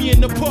 Catch me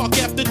in the park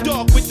after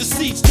dark with the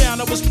seats down.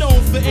 I was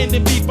known for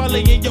ending beef by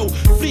laying yo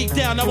fleek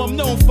down. Now I'm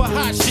known for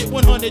hot shit,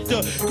 100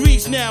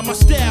 degrees now. My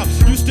style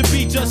used to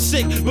be just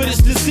sick, but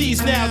it's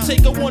disease now.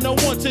 Take a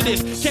 101 to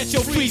this, catch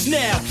your freeze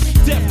now.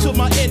 Death to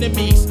my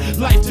enemies,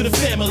 life to the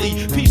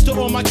family. Peace to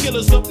all my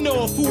killers up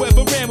north,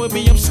 whoever ran with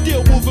me. I'm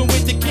still moving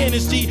with the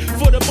cannon G.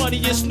 For the money,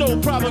 it's no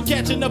problem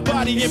catching a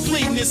body and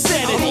bleeding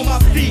insanity. I'm on my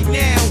feet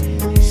now.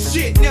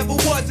 Shit never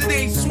was, it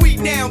ain't sweet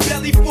now.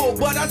 Belly full,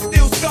 but I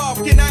still starve.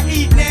 Can I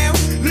eat now?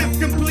 Live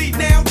complete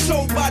now.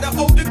 Told by the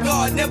older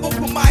guard, never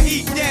put my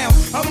heat down.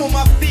 I'm on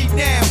my feet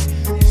now.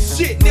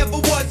 Shit never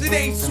was, it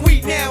ain't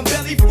sweet now.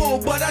 Belly full,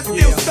 but I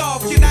still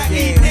starve. Can I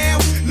eat now?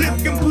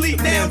 Live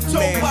complete now.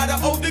 Told by the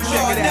older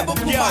guard, never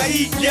put my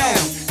heat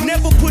down.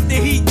 Never put the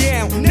heat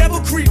down. Never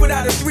creep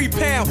without a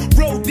 3-pound.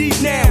 Roll deep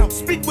now.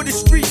 Speak with a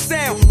street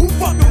sound. Who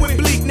fucking with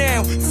Bleek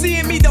now?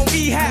 Seeing me don't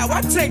eat how.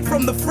 I take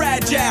from the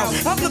fragile.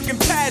 I'm looking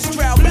past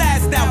trial,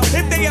 blast out.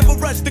 If they ever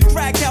rush the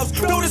crack house,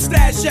 throw the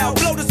stash out,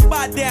 blow the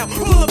spot down,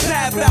 pull a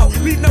path out,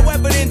 leave no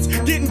evidence.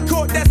 Getting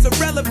caught, that's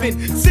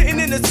irrelevant. Sitting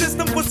in the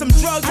system for some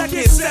drugs, I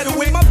can't settle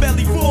with. My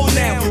belly full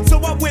now, so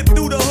I whip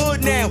through the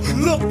hood now.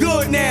 Look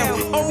good now.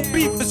 Old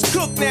beef is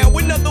cooked now.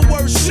 In other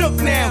words, shook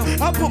now.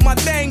 I put my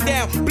thing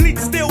down. Bleek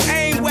still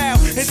aim wow.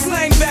 And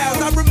slang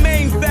vows, I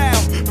remain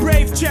foul.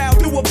 Brave child,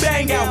 do a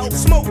bang out.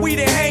 Smoke weed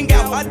and hang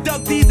out. I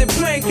duck these and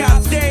plain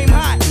cops. Game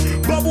hot.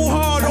 Bubble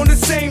hard on the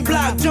same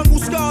block. Jungle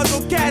scars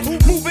on cats.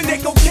 Moving their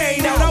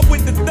cocaine out. I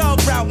went the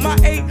thug route. My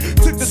 8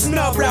 took the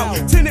snub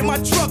route. Tinted my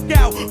truck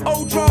out.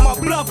 Old drama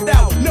bluffed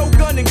out. No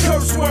gun and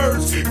curse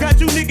words. Got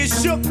you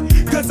niggas shook.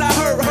 Cause I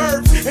heard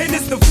herbs. And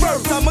it's the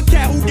first. I'm a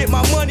cat who get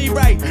my money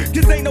right.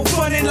 Cause ain't no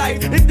fun in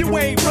life if you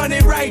ain't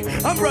running right.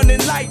 I'm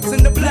running lights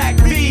in the black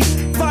V.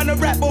 Find a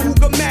rapper who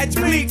can match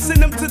Bleek.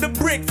 Send them to the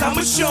bricks.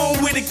 I'ma show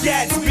 'em where the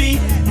cats be.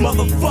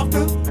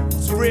 Motherfucker,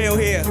 it's real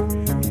here.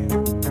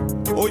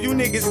 All you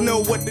niggas know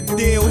what the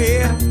deal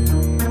here.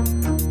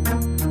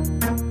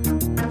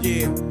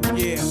 Yeah,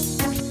 yeah.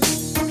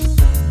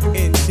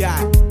 N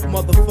dot,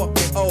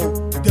 motherfucking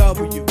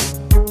O-W.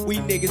 We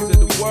niggas of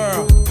the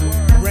world.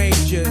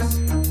 Rangers,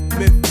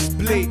 Memphis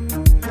Bleek.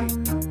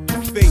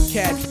 Fake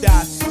cats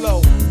die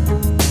slow.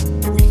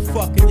 We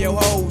fucking your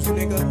hoes,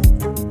 nigga.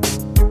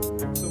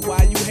 So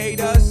while you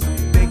hate us,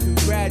 they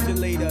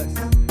congratulate us.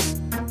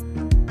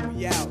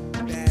 We out.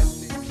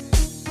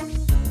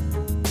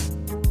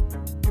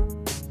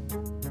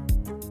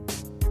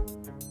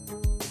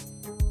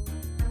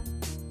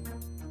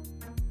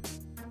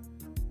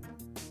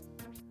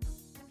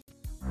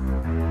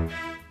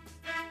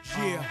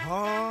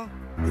 Yeah,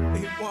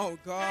 it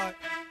won't, God.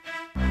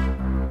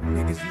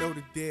 Niggas know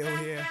the deal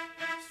here.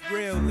 It's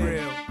real,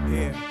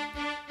 yeah.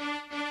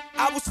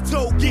 I was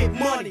told get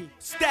money,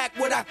 stack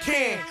what I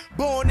can.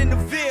 Born in the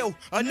Ville,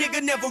 a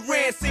nigga never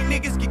ran. Seen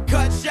niggas get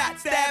cut, shot,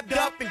 stabbed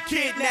up, and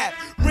kidnapped.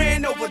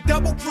 Ran over,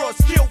 double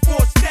cross, killed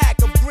for a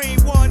stack of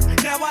green ones.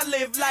 Now I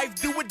live life,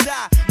 do or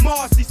die.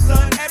 Marcy,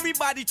 son,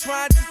 everybody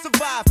trying to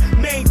survive.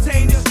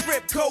 Maintain this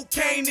strip,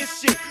 cocaine and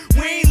shit.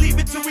 We ain't leave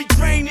it till we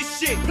drain this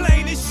shit.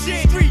 Plain this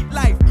shit, street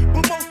life.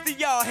 But most of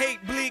y'all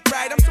hate Bleek,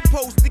 right? I'm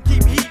supposed to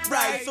keep heat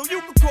right, so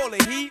you can call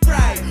it heat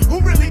right. Who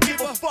really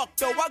give a fuck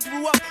though? I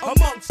grew up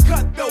amongst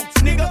cutthroats,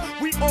 nigga.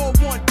 We all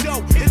want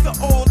dope, it's an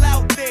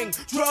all-out thing.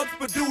 Drugs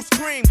produce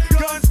cream,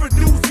 guns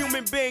produce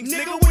human beings.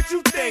 Nigga, what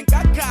you think?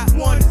 I got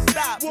one,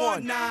 stop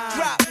one,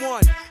 drop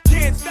one,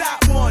 can't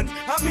stop one.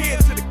 I'm here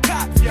to the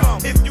cops, yo.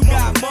 If you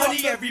got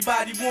money,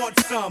 everybody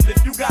wants some.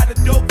 If you got a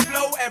dope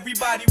flow,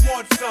 everybody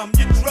wants some.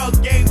 Your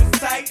drug game is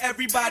tight,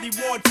 everybody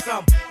wants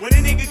some. When a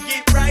nigga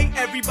get right,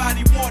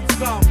 everybody wants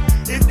some.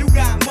 If you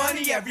got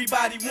money,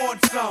 everybody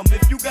wants some.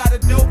 If you got a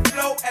dope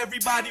flow,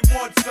 everybody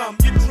wants some.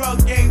 Your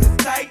drug game is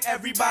tight,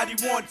 everybody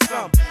wants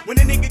some. When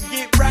a nigga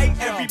get right,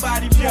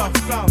 everybody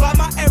wants some. By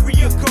my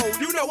area code,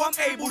 you know I'm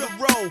able to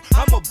roll.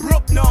 I'm a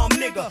Brooknorm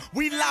nigga,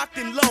 we locked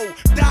and low.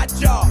 Dot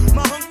y'all,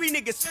 my hungry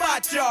niggas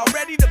spot y'all.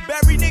 Ready to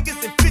bury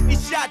niggas and 50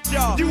 shot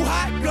y'all. You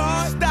hot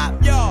guard?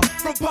 Stop y'all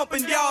from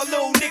pumping y'all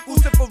little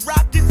nickels. If a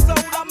rock gets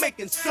sold, I'm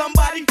making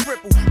somebody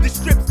cripple. The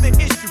strip's the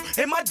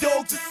issue, and my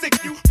dogs are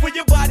sick you. For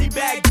your body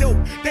bag dope,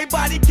 they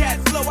body cat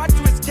slow. I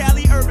twist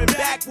Cali urban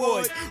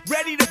backwood.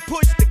 Ready to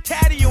push the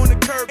caddy on the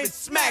curb and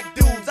smack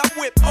dudes. I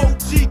whip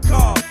OG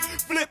cars,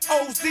 flip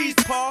OZ's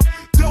paw.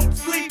 Don't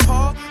sleep,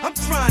 huh? I'm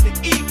trying to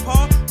eat,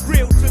 huh?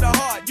 Real to the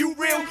heart, you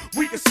real?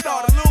 We can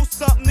start a little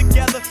something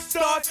together.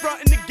 Start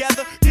fronting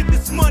together, get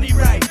this money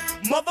right.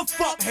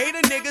 Motherfuck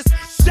hater niggas,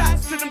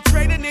 shots to them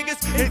traitor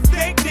niggas and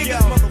fake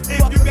niggas.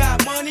 If you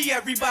got money,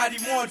 everybody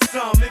wants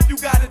some. If you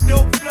got a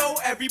dope flow,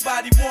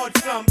 everybody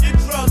wants some. Your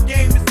drug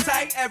game is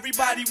tight,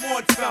 everybody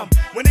wants some.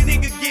 When a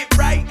nigga get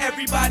right,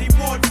 everybody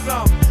wants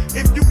some.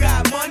 If you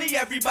got money,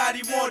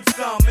 everybody wants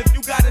some. If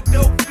you got a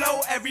dope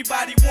flow,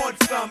 everybody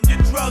wants some. Your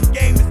drug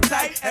game is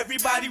tight,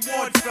 everybody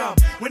wants some.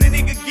 When a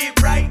nigga get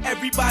right,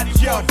 everybody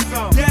wants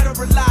some. Dead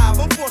or alive,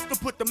 I'm forced to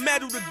put the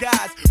metal to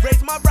guys.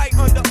 Raise my right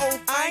under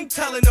oath, I ain't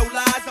telling no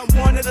lies. I'm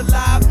wanted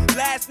alive,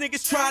 last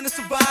niggas trying to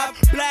survive.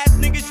 Blast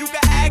niggas, you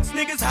can ask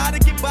niggas how to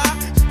get by.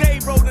 Stay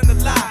rolling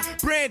alive.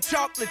 brand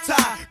chocolate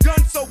tie. Gun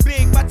so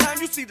big, by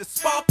time you see the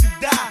spark, you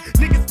die.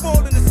 Niggas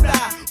fall in the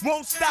sky,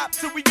 won't stop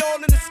till we all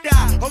in the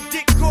sky. Or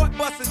get caught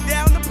bustin'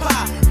 down the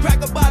pie.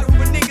 Crack a bottle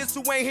for niggas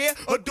who ain't here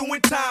or doing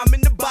time.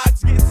 In the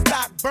box, getting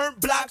stocked, burnt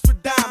blocks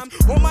with dimes.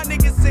 All my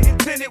niggas sitting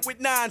tinted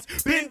with nines.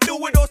 Been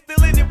through it or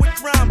still in it with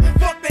crime.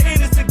 Fuck the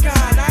innocent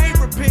kind, I ain't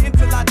repenting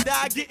till I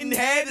die. Getting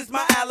head is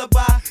my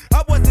alibi.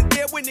 I wasn't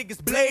there when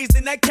niggas blazed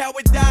and that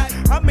coward died.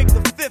 I make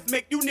the fifth,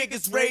 make you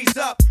niggas raise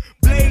up.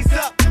 Blaze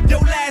up, your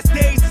last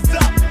days is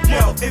up.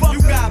 Yo, if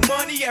you got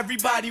money,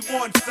 everybody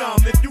wants some.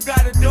 If you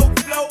got a dope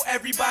flow,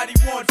 everybody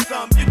wants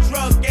some. Your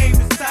drug game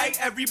is tight,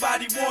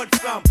 everybody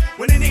wants some.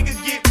 When a nigga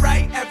get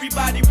right,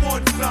 everybody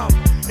wants some.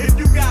 If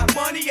you got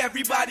money,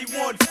 everybody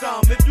wants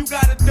some. If you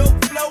got a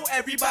dope flow,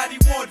 everybody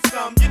wants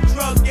some. Your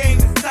drug game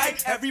is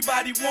tight,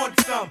 everybody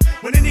wants some.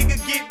 When a nigga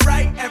get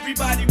right,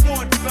 everybody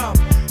wants some.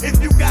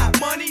 If you got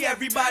money,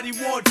 everybody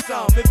wants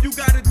some. If you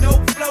got a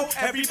dope flow,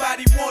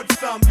 everybody wants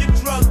some. Your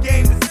drug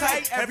game is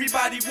tight,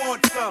 everybody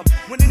wants some.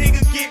 When a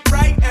nigga get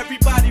right,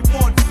 everybody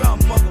wants some,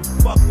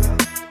 motherfucker.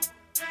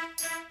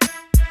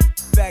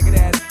 Faggot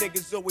ass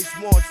niggas always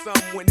want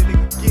some when a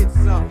nigga get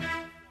some.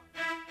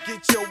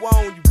 Get your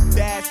own, you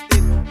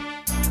bastard.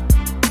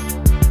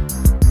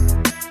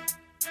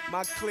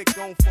 My click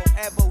on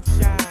forever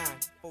shine.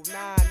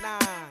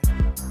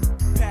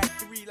 499. Pack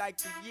 3 like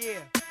the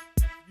year.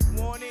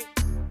 You want it?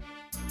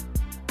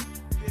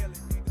 Feel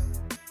it, nigga.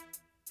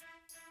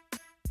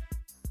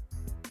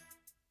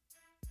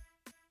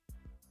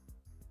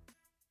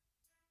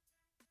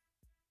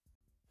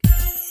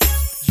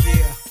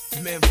 Yeah,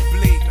 Memphis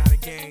Bleek, not a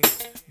game.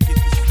 Get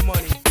this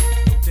money,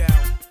 no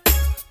doubt.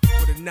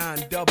 For the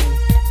 9-double.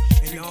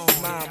 And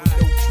it's mine with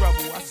no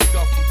trouble. I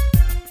scuffle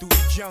through the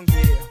jungle.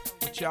 Yeah,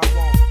 what y'all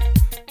want?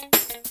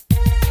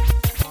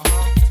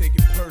 Take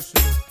it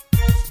personal.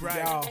 Right.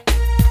 Y'all,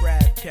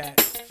 crab cat.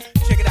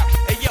 Check it out.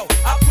 Hey yo,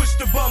 I push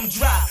the bum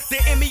dry. The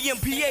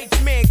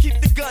MEMPH man, keep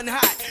the gun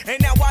hot.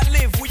 And now I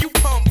live where you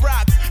pump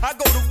rocks. I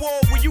go to war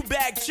where you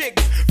bag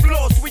chicks.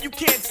 Floors where you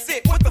can't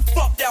sit. What the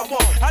fuck y'all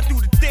want? I do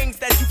the things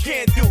that you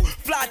can't do.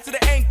 Fly to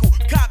the ankle.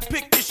 Cop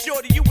picked your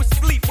shorty. You was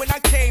asleep when I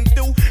came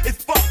through.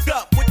 It's fucked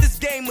up what this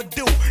game would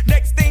do.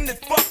 Next thing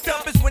that's fucked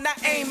up is when I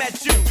aim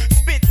at you.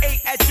 Spit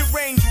 8 at your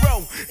range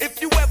row.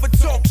 If you ever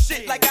talk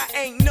shit like I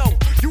ain't know,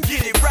 you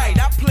get it right.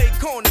 I play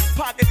corners,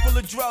 pocket full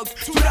of drugs.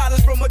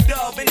 $2 from a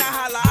dove and I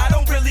holla, I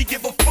don't really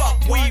give a fuck.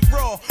 Weed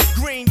raw,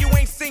 green, you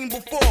ain't seen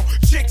before.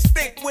 Chicks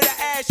thick with an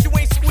ass you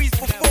ain't squeezed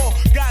before.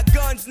 Got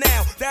guns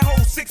now, that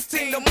whole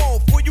 16 or more.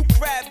 For you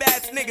crab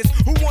ass niggas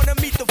who wanna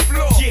meet the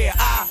floor. Yeah,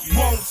 I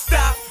won't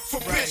stop For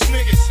bitch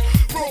niggas,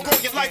 broke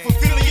on your life,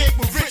 affiliate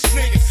with rich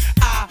niggas.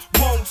 I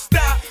won't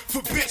stop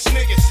For bitch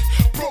niggas,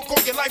 broke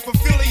on your life,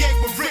 affiliate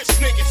with rich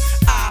niggas.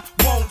 I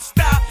won't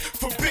stop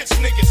For bitch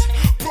niggas,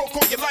 broke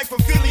on your life,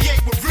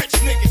 affiliate with rich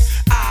niggas.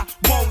 I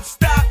won't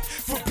stop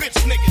For bitch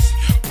niggas,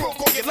 broke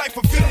on your life,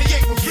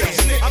 affiliate with rich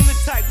niggas. I'm the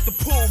type to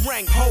pull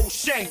rank, hold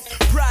shank.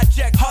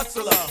 Project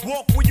hustler,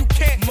 walk where you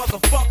can't,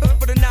 motherfucker.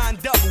 For the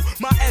 9-double,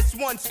 my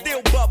S1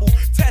 still bubble.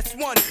 Test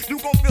 1, you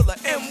gon' feel a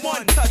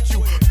M1 touch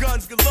you.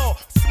 Guns galore,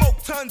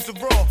 smoke tons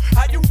of raw.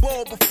 How you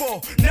ball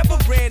before? Never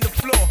ran the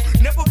floor,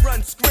 never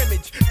run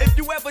scrimmage. If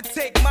you ever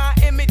take my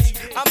image,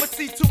 I'ma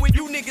see to it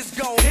you niggas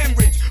gon'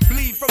 hemorrhage.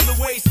 Bleed from the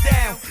waist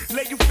down,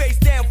 lay you face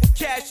down for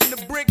cash in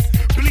the bricks.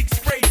 Bleak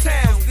spray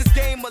towns, this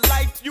game of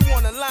life, you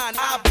on the line,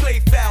 I play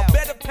foul.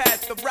 Better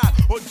pass the rock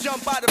or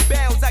jump out of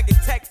bounds. I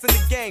get text in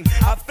the game,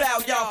 I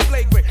foul y'all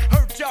flagrant,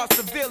 hurt y'all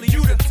severely.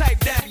 You the type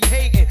that be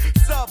hating.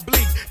 Sub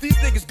Bleek, these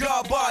niggas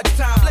garbage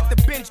time. Let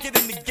the bench get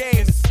in the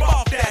game and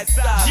spark that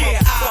side.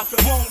 Yeah, I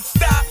won't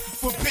stop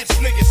for bitch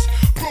niggas.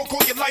 Broke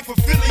on your life,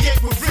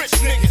 affiliate with rich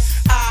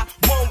niggas. I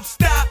won't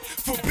stop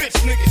For bitch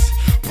niggas,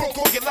 broke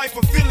on your life,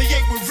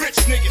 affiliate with rich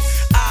niggas.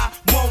 I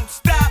won't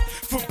stop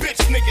For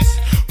bitch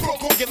niggas,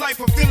 broke on your life,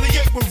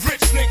 affiliate with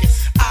rich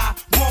niggas. I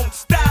won't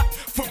stop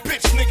For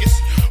bitch niggas,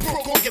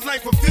 broke on your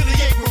life,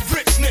 affiliate with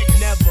rich niggas.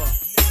 Never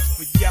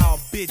for y'all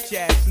bitch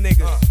ass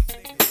niggas.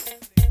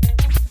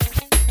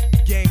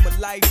 Game of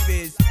life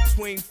is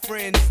between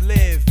friends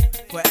live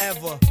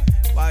forever,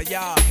 while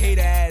y'all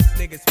hater ass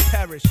niggas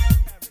perish.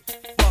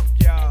 Fuck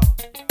y'all.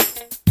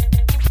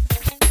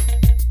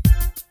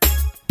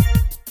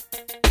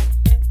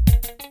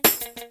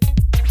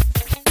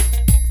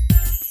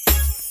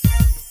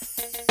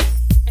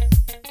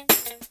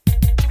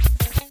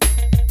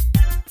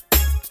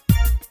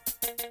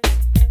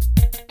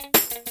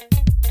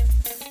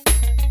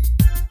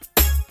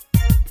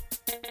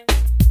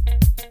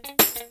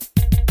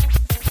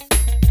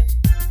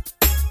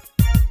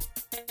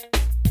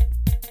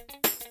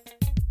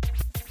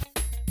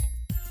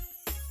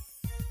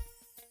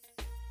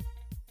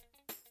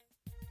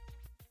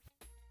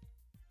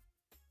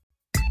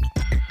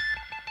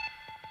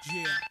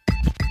 Yeah,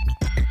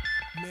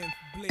 Memphis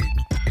Bleek,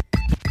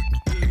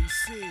 Billy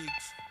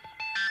Siegs.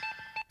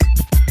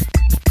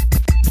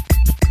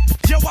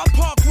 Yo, I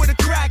park where the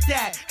crack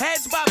at,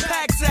 heads by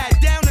packs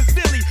at, down in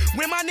Philly,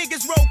 where my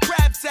niggas roll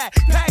craps at,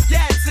 pack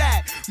gats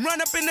at. Run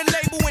up in the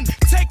label and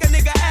take a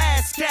nigga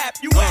ass cap.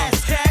 You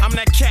ass cap. I'm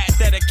that cat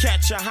that'll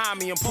catch a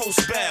homie and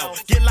post bail.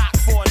 Get locked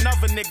for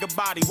another nigga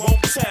body,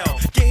 won't tell.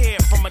 Get here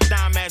from a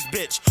dime ass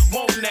bitch,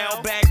 won't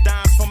nail. Bag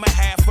dimes from a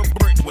half a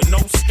brick with no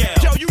scale.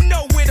 Yo, you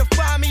know where to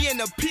find me in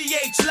the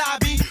PH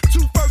lobby.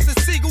 2 first and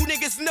Seagull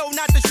niggas know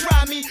not to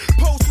try me.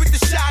 Post with the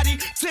shotty,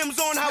 Tim's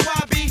on how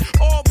I be.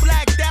 All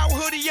blacked out,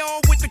 hoodie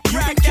on with the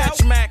crack you can out.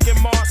 catch Mac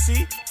and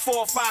Marcy,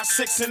 4, 5,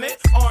 6 in it.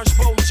 Orange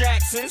Bow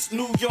Jacksons,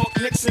 New York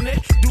Knicks in it.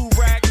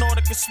 Do-rag,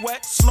 Nautica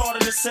sweat, slaughter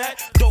the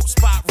set. Dope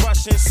spot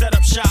rushing, set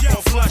up shop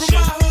on Flushing.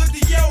 From my hood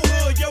to your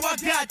hood, yo, I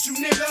got you,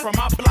 nigga. From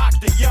my block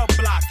to your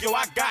block, yo,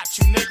 I got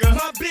you, nigga.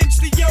 My bench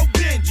to your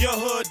bench, Your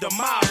hood to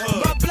my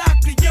hood. my block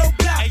to your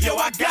block, Hey, yo,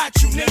 I got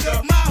you,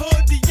 nigga. My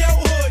hood to your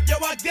hood, yo,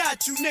 I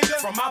got you, nigga.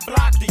 From my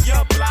block to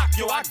your block,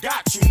 yo, I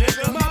got you,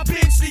 nigga. My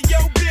bench to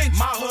your bench,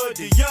 My hood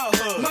to your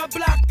hood. my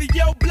block to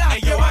your block,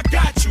 Hey, yo, I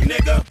got you,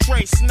 nigga.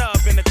 Trey Snub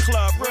in the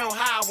club, real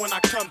high when I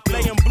come through.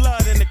 Laying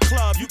blood in the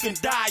club, you can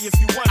die if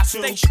you want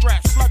to. Stay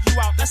strapped, slug you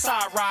out, that's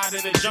how I ride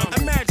in the jungle.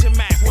 Imagine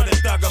Mac with a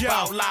thug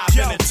about live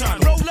in the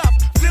tunnel. Roll up,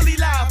 Philly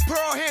live,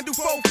 Pearl handle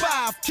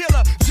 4-5,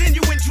 killer,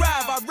 genuine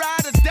drive, I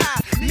ride or die.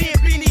 Me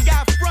and Beanie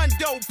got front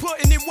door,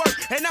 putting in work,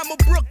 and I'm a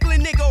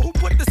Brooklyn nigga who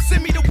put the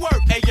semi to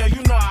work. Hey, yo,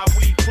 you know how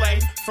we play.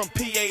 From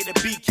PA to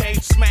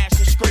BK,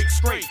 smashing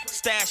straight,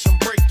 stash and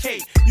break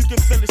cake. You can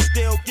feel it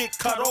still, get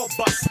cut or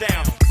bust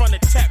down. From the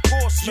tech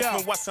or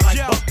slipping Weston like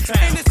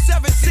Bucktown. In the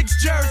 7-6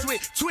 Jersey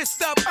with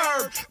twist up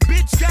herb.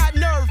 Bitch got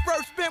nerve,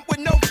 first bent with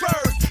no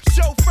furs.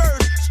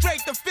 Chauffeurs,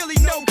 straight to Philly,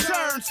 no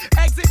turns.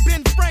 Exit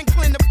Ben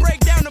Franklin to break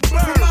down the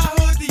bird. From my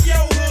hood to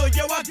your hood,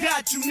 yo, I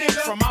got you,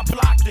 nigga. From my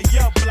block to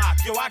your block,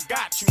 yo, I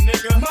got you,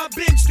 nigga. My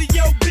bench to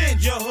your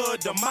bench, Your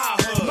hood to my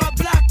hood. my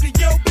block to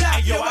your block,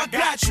 Hey, yo, I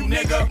got you,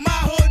 nigga. My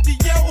hood to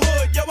your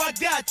hood, yo, I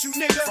got you,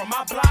 nigga. From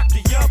my block to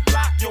your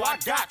block, yo, I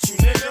got you,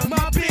 nigga.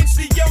 My bench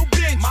to your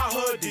bench, My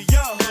hood to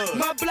your hood.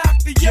 my block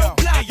to your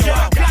block, hey, yo,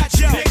 I got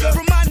you, nigga. nigga.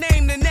 From my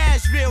name to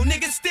Nashville,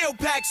 niggas still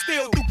pack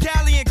steel. Through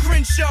Cali and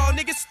Crenshaw,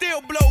 niggas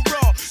still blow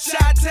raw.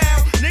 Chi-Town,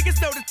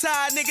 niggas know to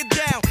tie a nigga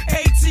down.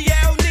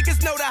 ATL,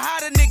 niggas know to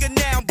hide a nigga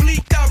now.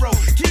 Bleak thorough,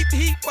 keep the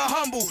heat for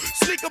humble.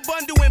 Slick a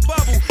bundle and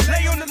bubble,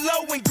 lay on the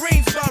low in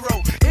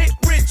Greensboro. Hit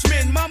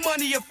Richmond, my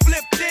money a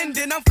flipped in.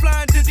 Then I'm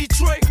flying to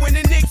Detroit when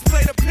the Knicks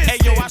play the Pistons. Hey,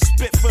 yo, I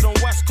spit for them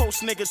West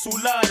Coast niggas who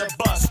love to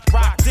bust.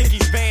 Rock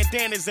dickies,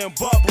 bandanas, and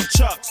bubble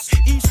chucks.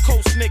 East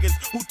Coast niggas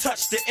who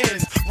touch the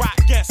ends. Rock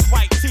guests,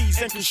 white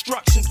tees, and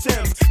construction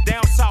Timbs.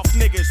 Down South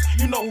niggas,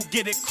 you know who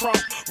get it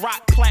crunk.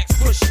 Rock plaques,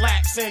 push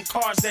lacks, and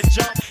cars that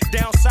jump.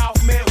 Down South,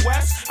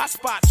 Midwest, I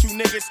spot you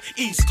niggas.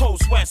 East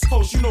Coast, West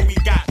Coast, you know we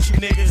got you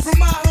niggas. From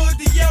my hood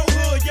to your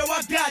hood, yo,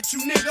 I got you,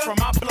 nigga. From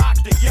my block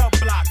to your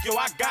block, yo,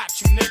 I got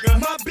you, nigga.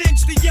 My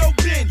bench to your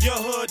bench, Your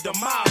hood to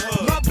my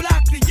hood. my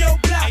block to your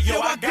block, Hey, yo,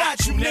 I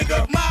got you,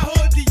 nigga. My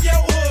hood to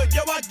your hood,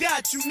 yo, I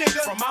got you,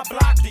 nigga. From my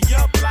block to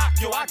your block,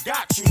 yo, I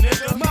got you,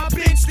 nigga. My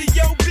bench to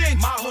your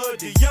bench, My hood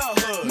to your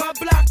hood. my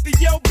block to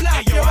your block,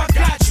 Hey, yo, I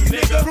got you,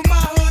 nigga. From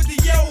my hood to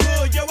your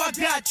hood, yo, I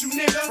got you,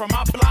 nigga. From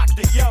my block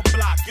to your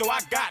block, yo, I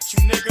got you,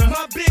 nigga.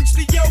 My bench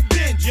to your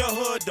bench, Your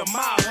hood to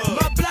my hood.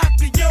 my block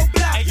to your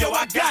block, Hey, yo,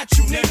 I got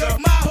you, nigga.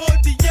 My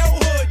hood to your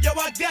hood, yo,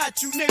 I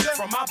got you, nigga.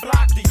 From my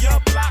block to your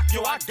block,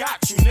 yo, I got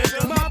you,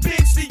 nigga. My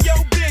bench to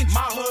your bench,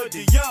 My hood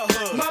to your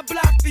hood. my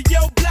block to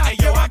your block, Hey,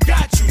 yo, I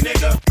got you,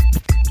 nigga.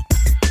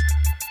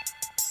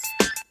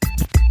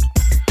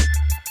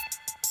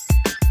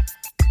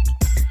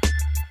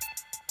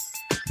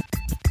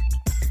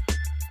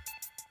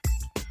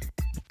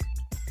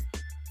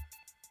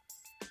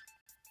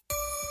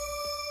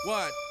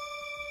 What?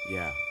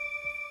 Yeah.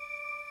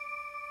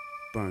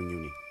 Burn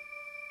Unit.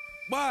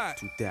 What?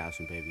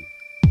 2000, baby.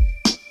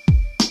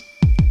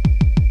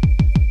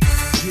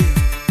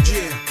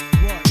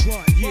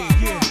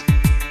 Yeah.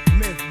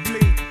 Memphis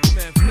Bleek.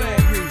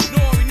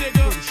 Nori,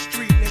 nigga. For the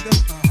street, nigga.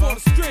 For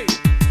the street.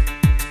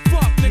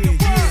 Fuck, nigga.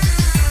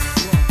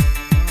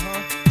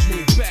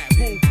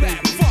 Move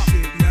back. Fuck.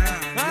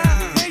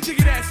 They ain't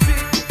taking that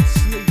shit.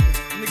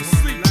 Nigga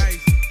sleep.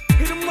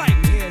 Hit him like.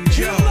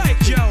 Yo,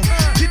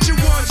 get your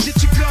ones,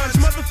 get your guns,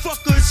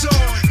 motherfuckers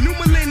on. New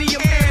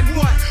millennium and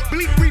what?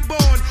 Bleak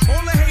reborn.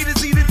 All the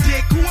haters eat a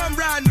dick. Who I'm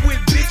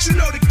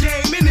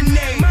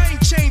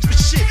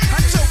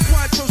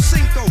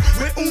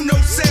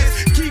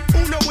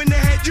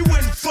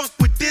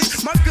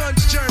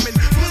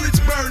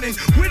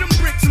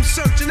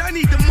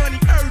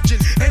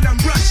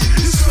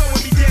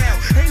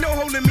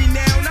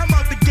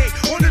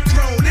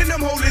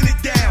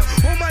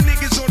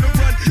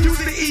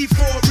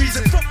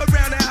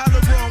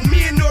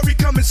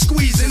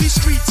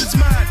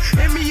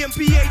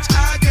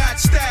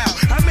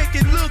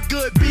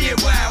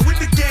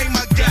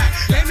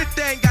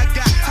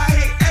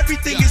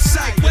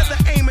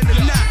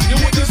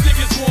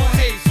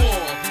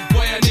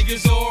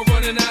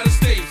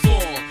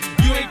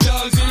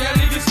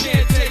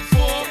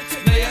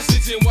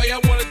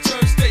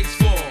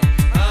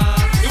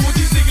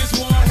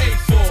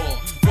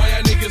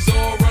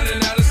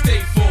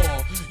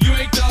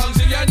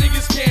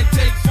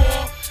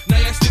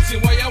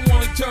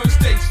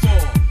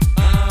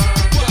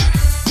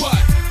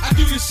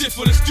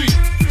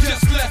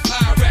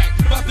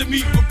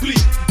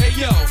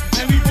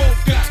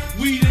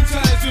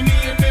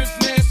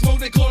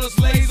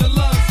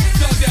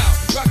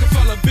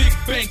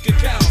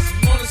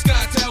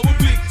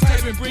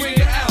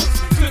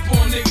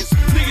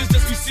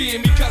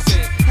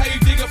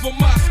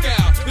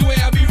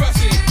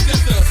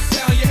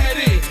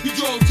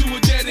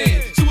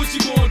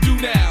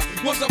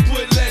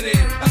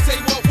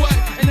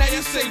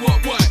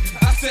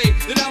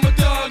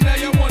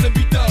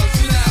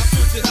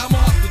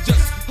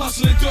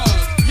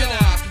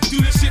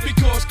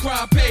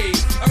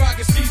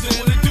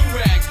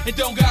and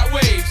don't got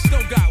waves.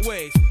 Don't got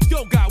waves,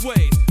 don't got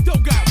waves,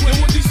 don't got waves.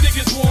 Then what these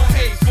niggas want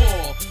hate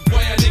for?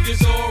 Why y'all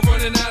niggas all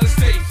running out of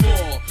state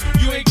for?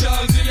 You ain't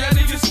dogs and y'all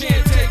niggas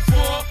can't take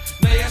for.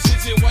 Now y'all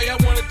sitting why y'all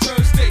wanna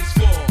turn states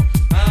for?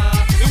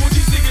 Then what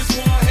these niggas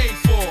want hate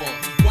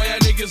for? Why y'all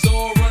niggas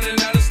all running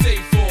out of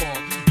state for?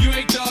 You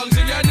ain't dogs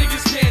and y'all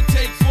niggas can't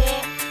take for.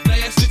 Now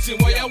y'all sitting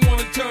why y'all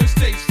wanna turn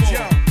states for?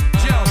 Yo,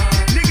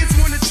 niggas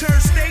wanna turn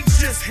states,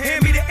 just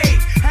hand me the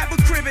 8. Have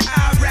a crib in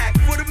Iraq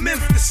for the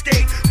Memphis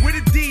skate. Where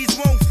the D's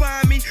won't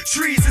find me,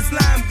 trees is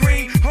lime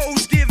green.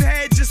 Hoes give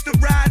head just to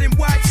ride and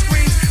watch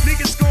screens.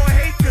 Niggas gon'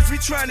 hate cause we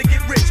tryna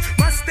get rich.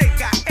 My state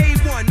got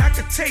A1, I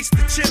can taste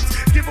the chips.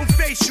 Give them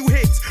facial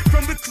hits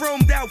from the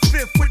chromed out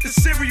fifth with the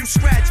cereal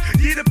scratch.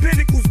 Yeah, the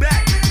pinnacle's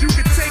back. You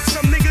can take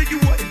some nigga, you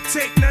wouldn't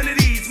take none of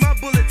these. My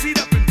bullets heat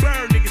up and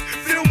burn niggas.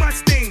 Feel my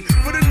sting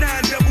for the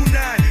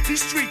 999.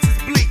 These streets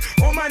is bleak.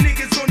 All my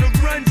niggas on the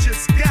run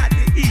just got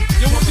to eat.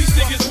 Yo, what these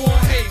niggas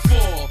want hate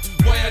for?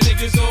 Why y'all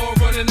niggas all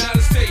running out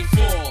of state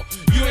for?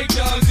 You ain't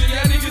dogs and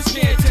y'all niggas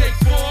can't take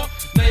for.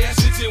 Now y'all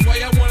sitting why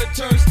y'all wanna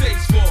turn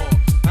states for?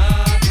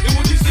 And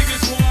what these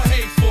niggas want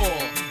hate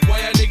for? Why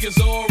y'all niggas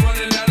all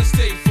running out of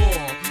state for?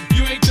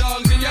 You ain't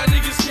dogs and y'all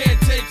niggas can't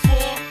take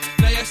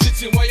for. Now y'all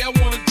sitting why y'all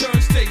wanna turn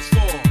states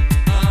for?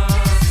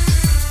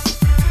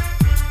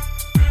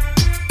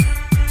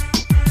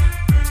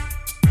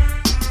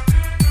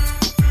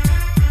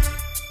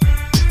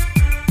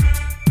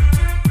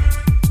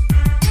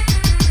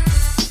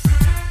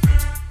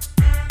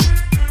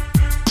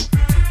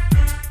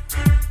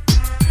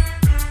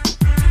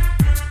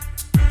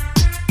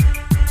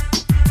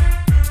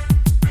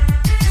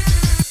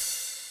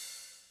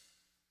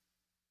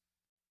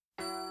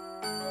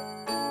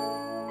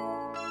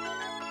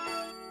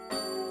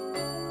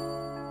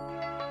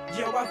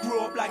 Yo, I grew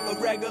up like a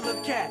regular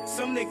cat.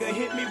 Some nigga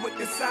hit me with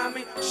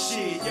consignment.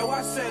 Shit, yo,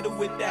 I settled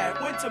with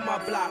that. Went to my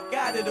block,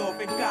 got it off,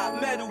 and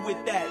got metal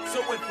with that. So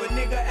if a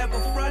nigga ever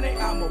fronted,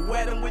 I'ma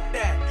wet him with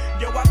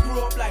that. Yo, I grew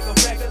up like a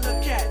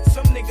regular cat.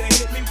 Some nigga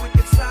hit me with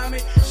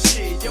consignment.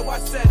 Shit, yo, I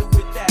settled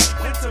with that.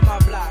 Went to my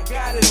block,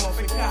 got it off,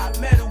 and got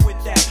metal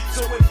with that.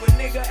 So if a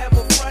nigga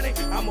ever fronted,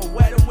 I'ma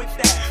wet him with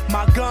that.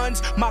 My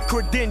guns, my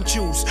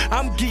credentials,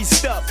 I'm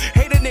geesed up.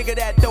 Hate a nigga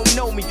that don't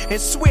know me and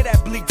swear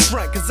that bleak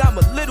front, cause I'm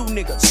a little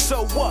nigga.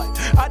 So what?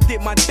 I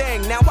did my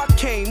thing, now I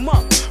came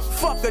up.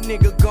 Fuck a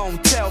nigga gon'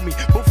 tell me.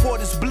 Before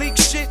this bleak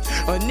shit,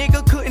 a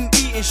nigga couldn't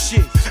eat and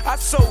shit. I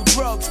sold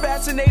drugs,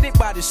 fascinated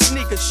by the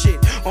sneaker shit.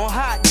 On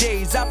hot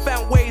days, I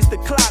found ways to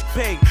clock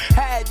pay.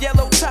 Had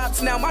yellow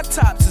tops, now my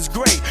tops is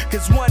gray.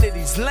 Cause one of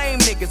these lame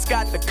niggas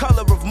got the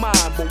color of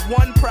mine. But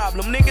one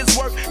problem, niggas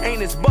work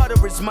ain't as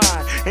butter as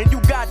mine. And you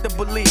got to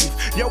believe,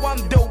 yo,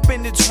 I'm dope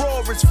in its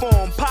rawest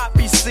form.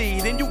 Poppy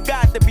seed, and you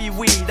got to be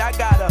weed. I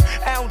got an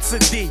ounce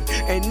of D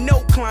and no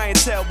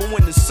clientele. But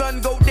when the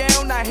sun go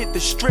down, I hit the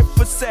strip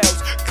for sales.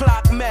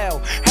 Clock mail,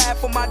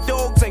 half of my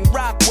dogs ain't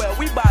Rockwell.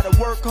 We buy the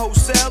work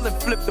wholesale and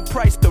flip the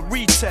price to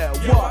retail.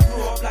 Yo, I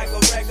grew up like a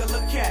regular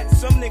cat.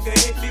 Some nigga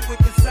hit me with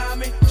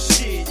consignment.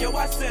 Shit, yo,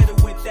 I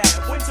settled with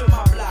that. Went to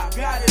my block,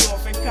 got it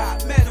off, and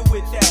caught metal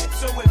with that.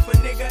 So if a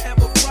nigga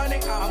ever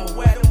fronted, I'ma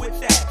wet him with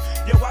that.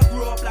 Yo, I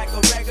grew up like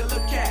a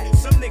regular cat.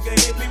 Some nigga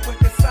hit me with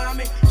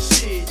consignment.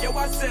 Shit, yo,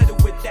 I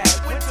settled with that.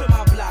 Went to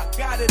my block,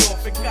 got it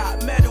off, and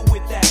got metal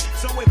with that.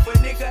 So if a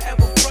nigga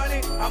ever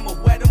fronted, I'ma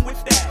wet him with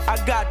that.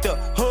 I got the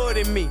hood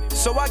in me,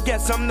 so I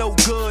guess I'm no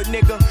good,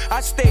 nigga.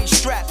 I stay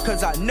strapped,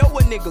 cause I know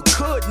a nigga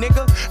could,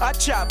 nigga. I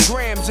chop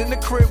grams in the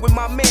crib with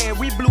my man.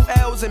 We blew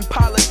L's and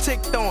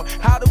politicked on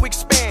how to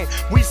expand.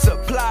 We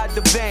supplied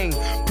the vein,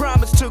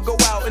 promised to go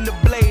out in the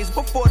blaze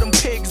before them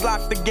pigs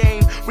lock the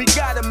game. We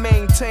gotta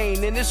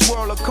maintain in this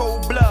world of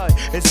cold blood,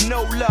 it's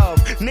no love.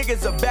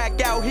 Niggas are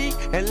back out heat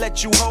and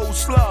let you hold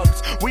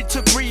slugs. We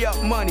took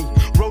re-up money,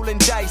 rolling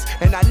dice,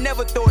 and I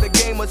never thought a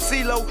game of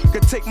CeeLo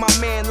could take my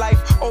man life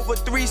over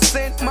 3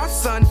 cents. My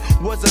son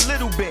was a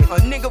little bit. A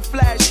nigga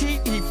flash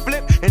heat, he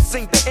flipped and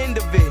sink the end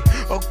of it.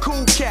 A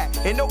cool cat,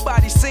 and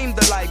nobody seemed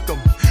to like him.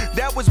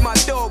 That was my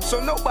dog, so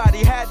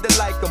nobody had to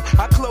like him.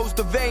 I closed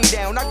the vein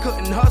down, I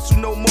couldn't hustle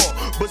no more.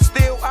 But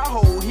still, I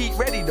hold heat,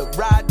 ready to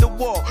ride the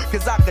wall.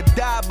 Cause I could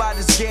die by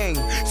this game.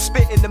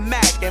 Spitting the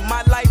Mac, and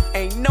my life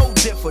ain't no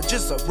different,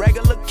 just a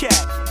regular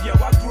cat. Yo,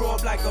 I grew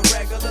up like a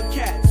regular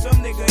cat. Some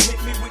nigga hit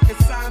me with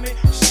consignment.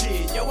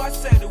 Shit, yo, I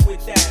settled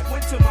with that.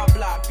 Went to my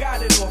block,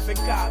 got it off, and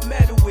got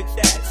metal with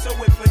that. So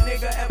if a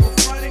nigga ever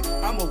fronted,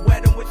 I'ma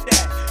wet him with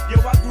that.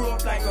 Yo, I grew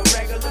up like a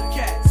regular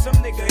cat. Some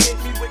nigga hit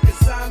me with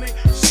consignment.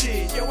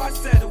 Shit, yo, I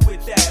settled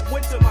with that.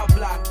 Went to my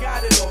block,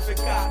 got it off, and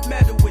got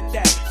metal with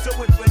that. So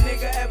if a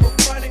nigga ever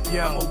fronted,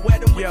 I'ma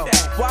wet him with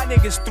that. Why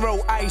niggas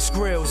throw ice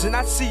grills and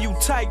I see you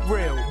tight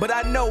real? But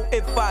I know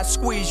if I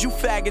squeeze, you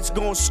faggots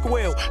gon'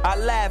 squeal. I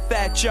laugh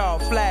at y'all,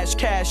 flash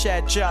cash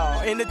at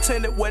y'all,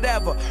 independent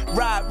whatever,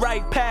 ride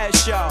right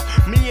past y'all.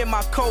 Me and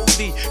my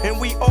Cody, and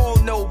we all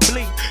know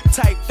Bleek.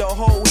 Type the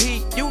whole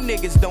heat, you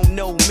niggas don't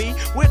know me.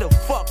 Where the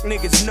fuck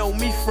niggas know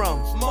me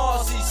from?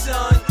 Marcy,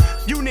 son.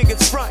 You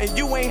niggas frontin',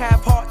 you ain't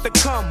have heart to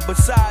come.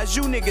 Besides,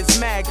 you niggas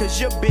mad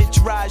cause your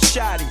bitch rides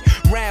shoddy.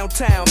 Round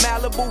town,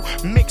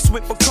 Malibu, mixed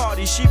with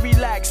Bacardi. She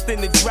relaxed in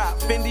the drop,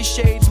 Fendi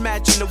shades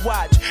matching the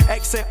watch.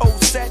 X and O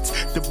sets,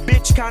 the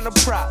bitch kinda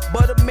prop.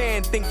 But a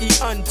man think he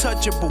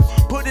untouchable.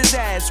 Put his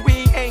ass where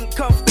he ain't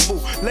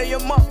comfortable. Lay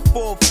him up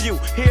for a few,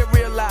 here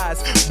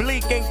realize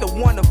Bleek ain't the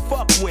one to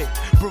fuck with.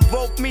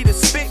 Provoke me to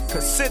spit,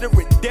 consider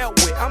it dealt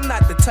with. I'm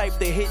not the type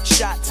to hit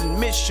shots and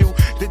miss you.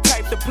 The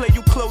type to play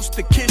you close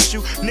to kiss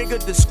you.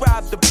 Nigga,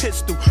 describe the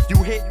pistol you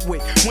hit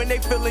with when they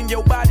filling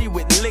your body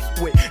with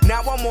liquid.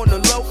 Now I'm on the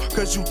low,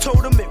 cause you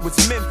told them it was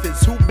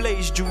Memphis who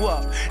blazed you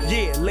up.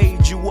 Yeah,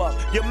 laid you up.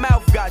 Your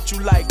mouth got you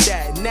like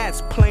that, and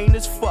that's plain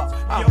as fuck.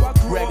 I'm yo, I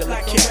grew regular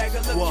up like cat. a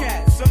regular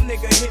cat. Some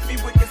nigga hit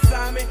me with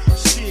consignment.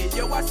 Shit,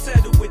 yo, I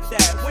settled with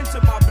that. Went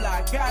to my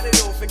block, got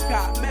it off and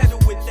cop metal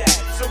with that.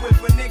 So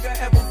if a nigga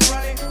ever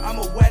frontin',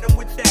 I'ma wet him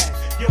with that.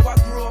 Yo, I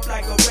grew up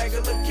like a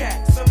regular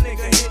cat. Some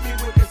nigga hit me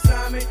with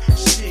consignment.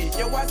 Shit,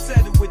 yo, I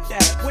settled with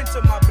that. Went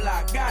to my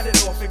block, got it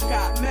off and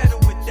cop metal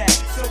with that.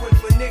 So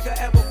if a nigga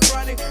ever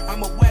frontin',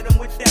 I'ma wet him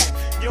with that.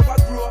 Yo, I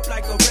grew up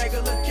like a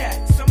regular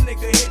cat. Some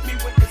nigga hit me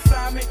with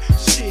consignment.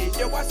 Shit,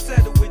 yo, I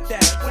settled with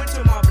that. Went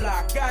to my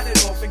block, got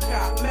it off and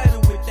cop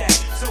metal with that.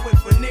 So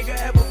if a nigga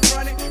ever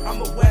frontin',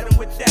 I'ma wet him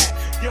with that.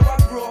 Yo, I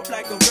grew up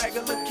like a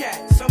regular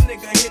cat. Some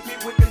nigga hit me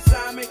with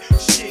consignment.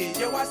 Shit,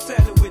 yo, I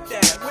settled with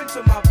that. Went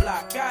to my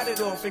block, got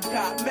it off and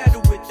cop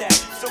metal with that.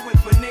 So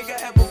if a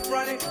nigga ever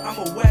frontin',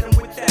 I'ma wet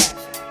him with that.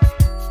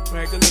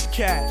 Regular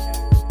cat,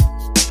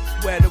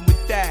 wet him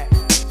with that.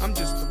 I'm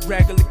just a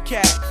regular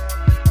cat.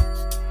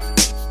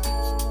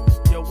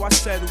 Yo, I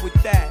settled with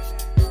that,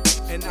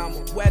 and I'ma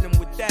wet him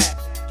with that.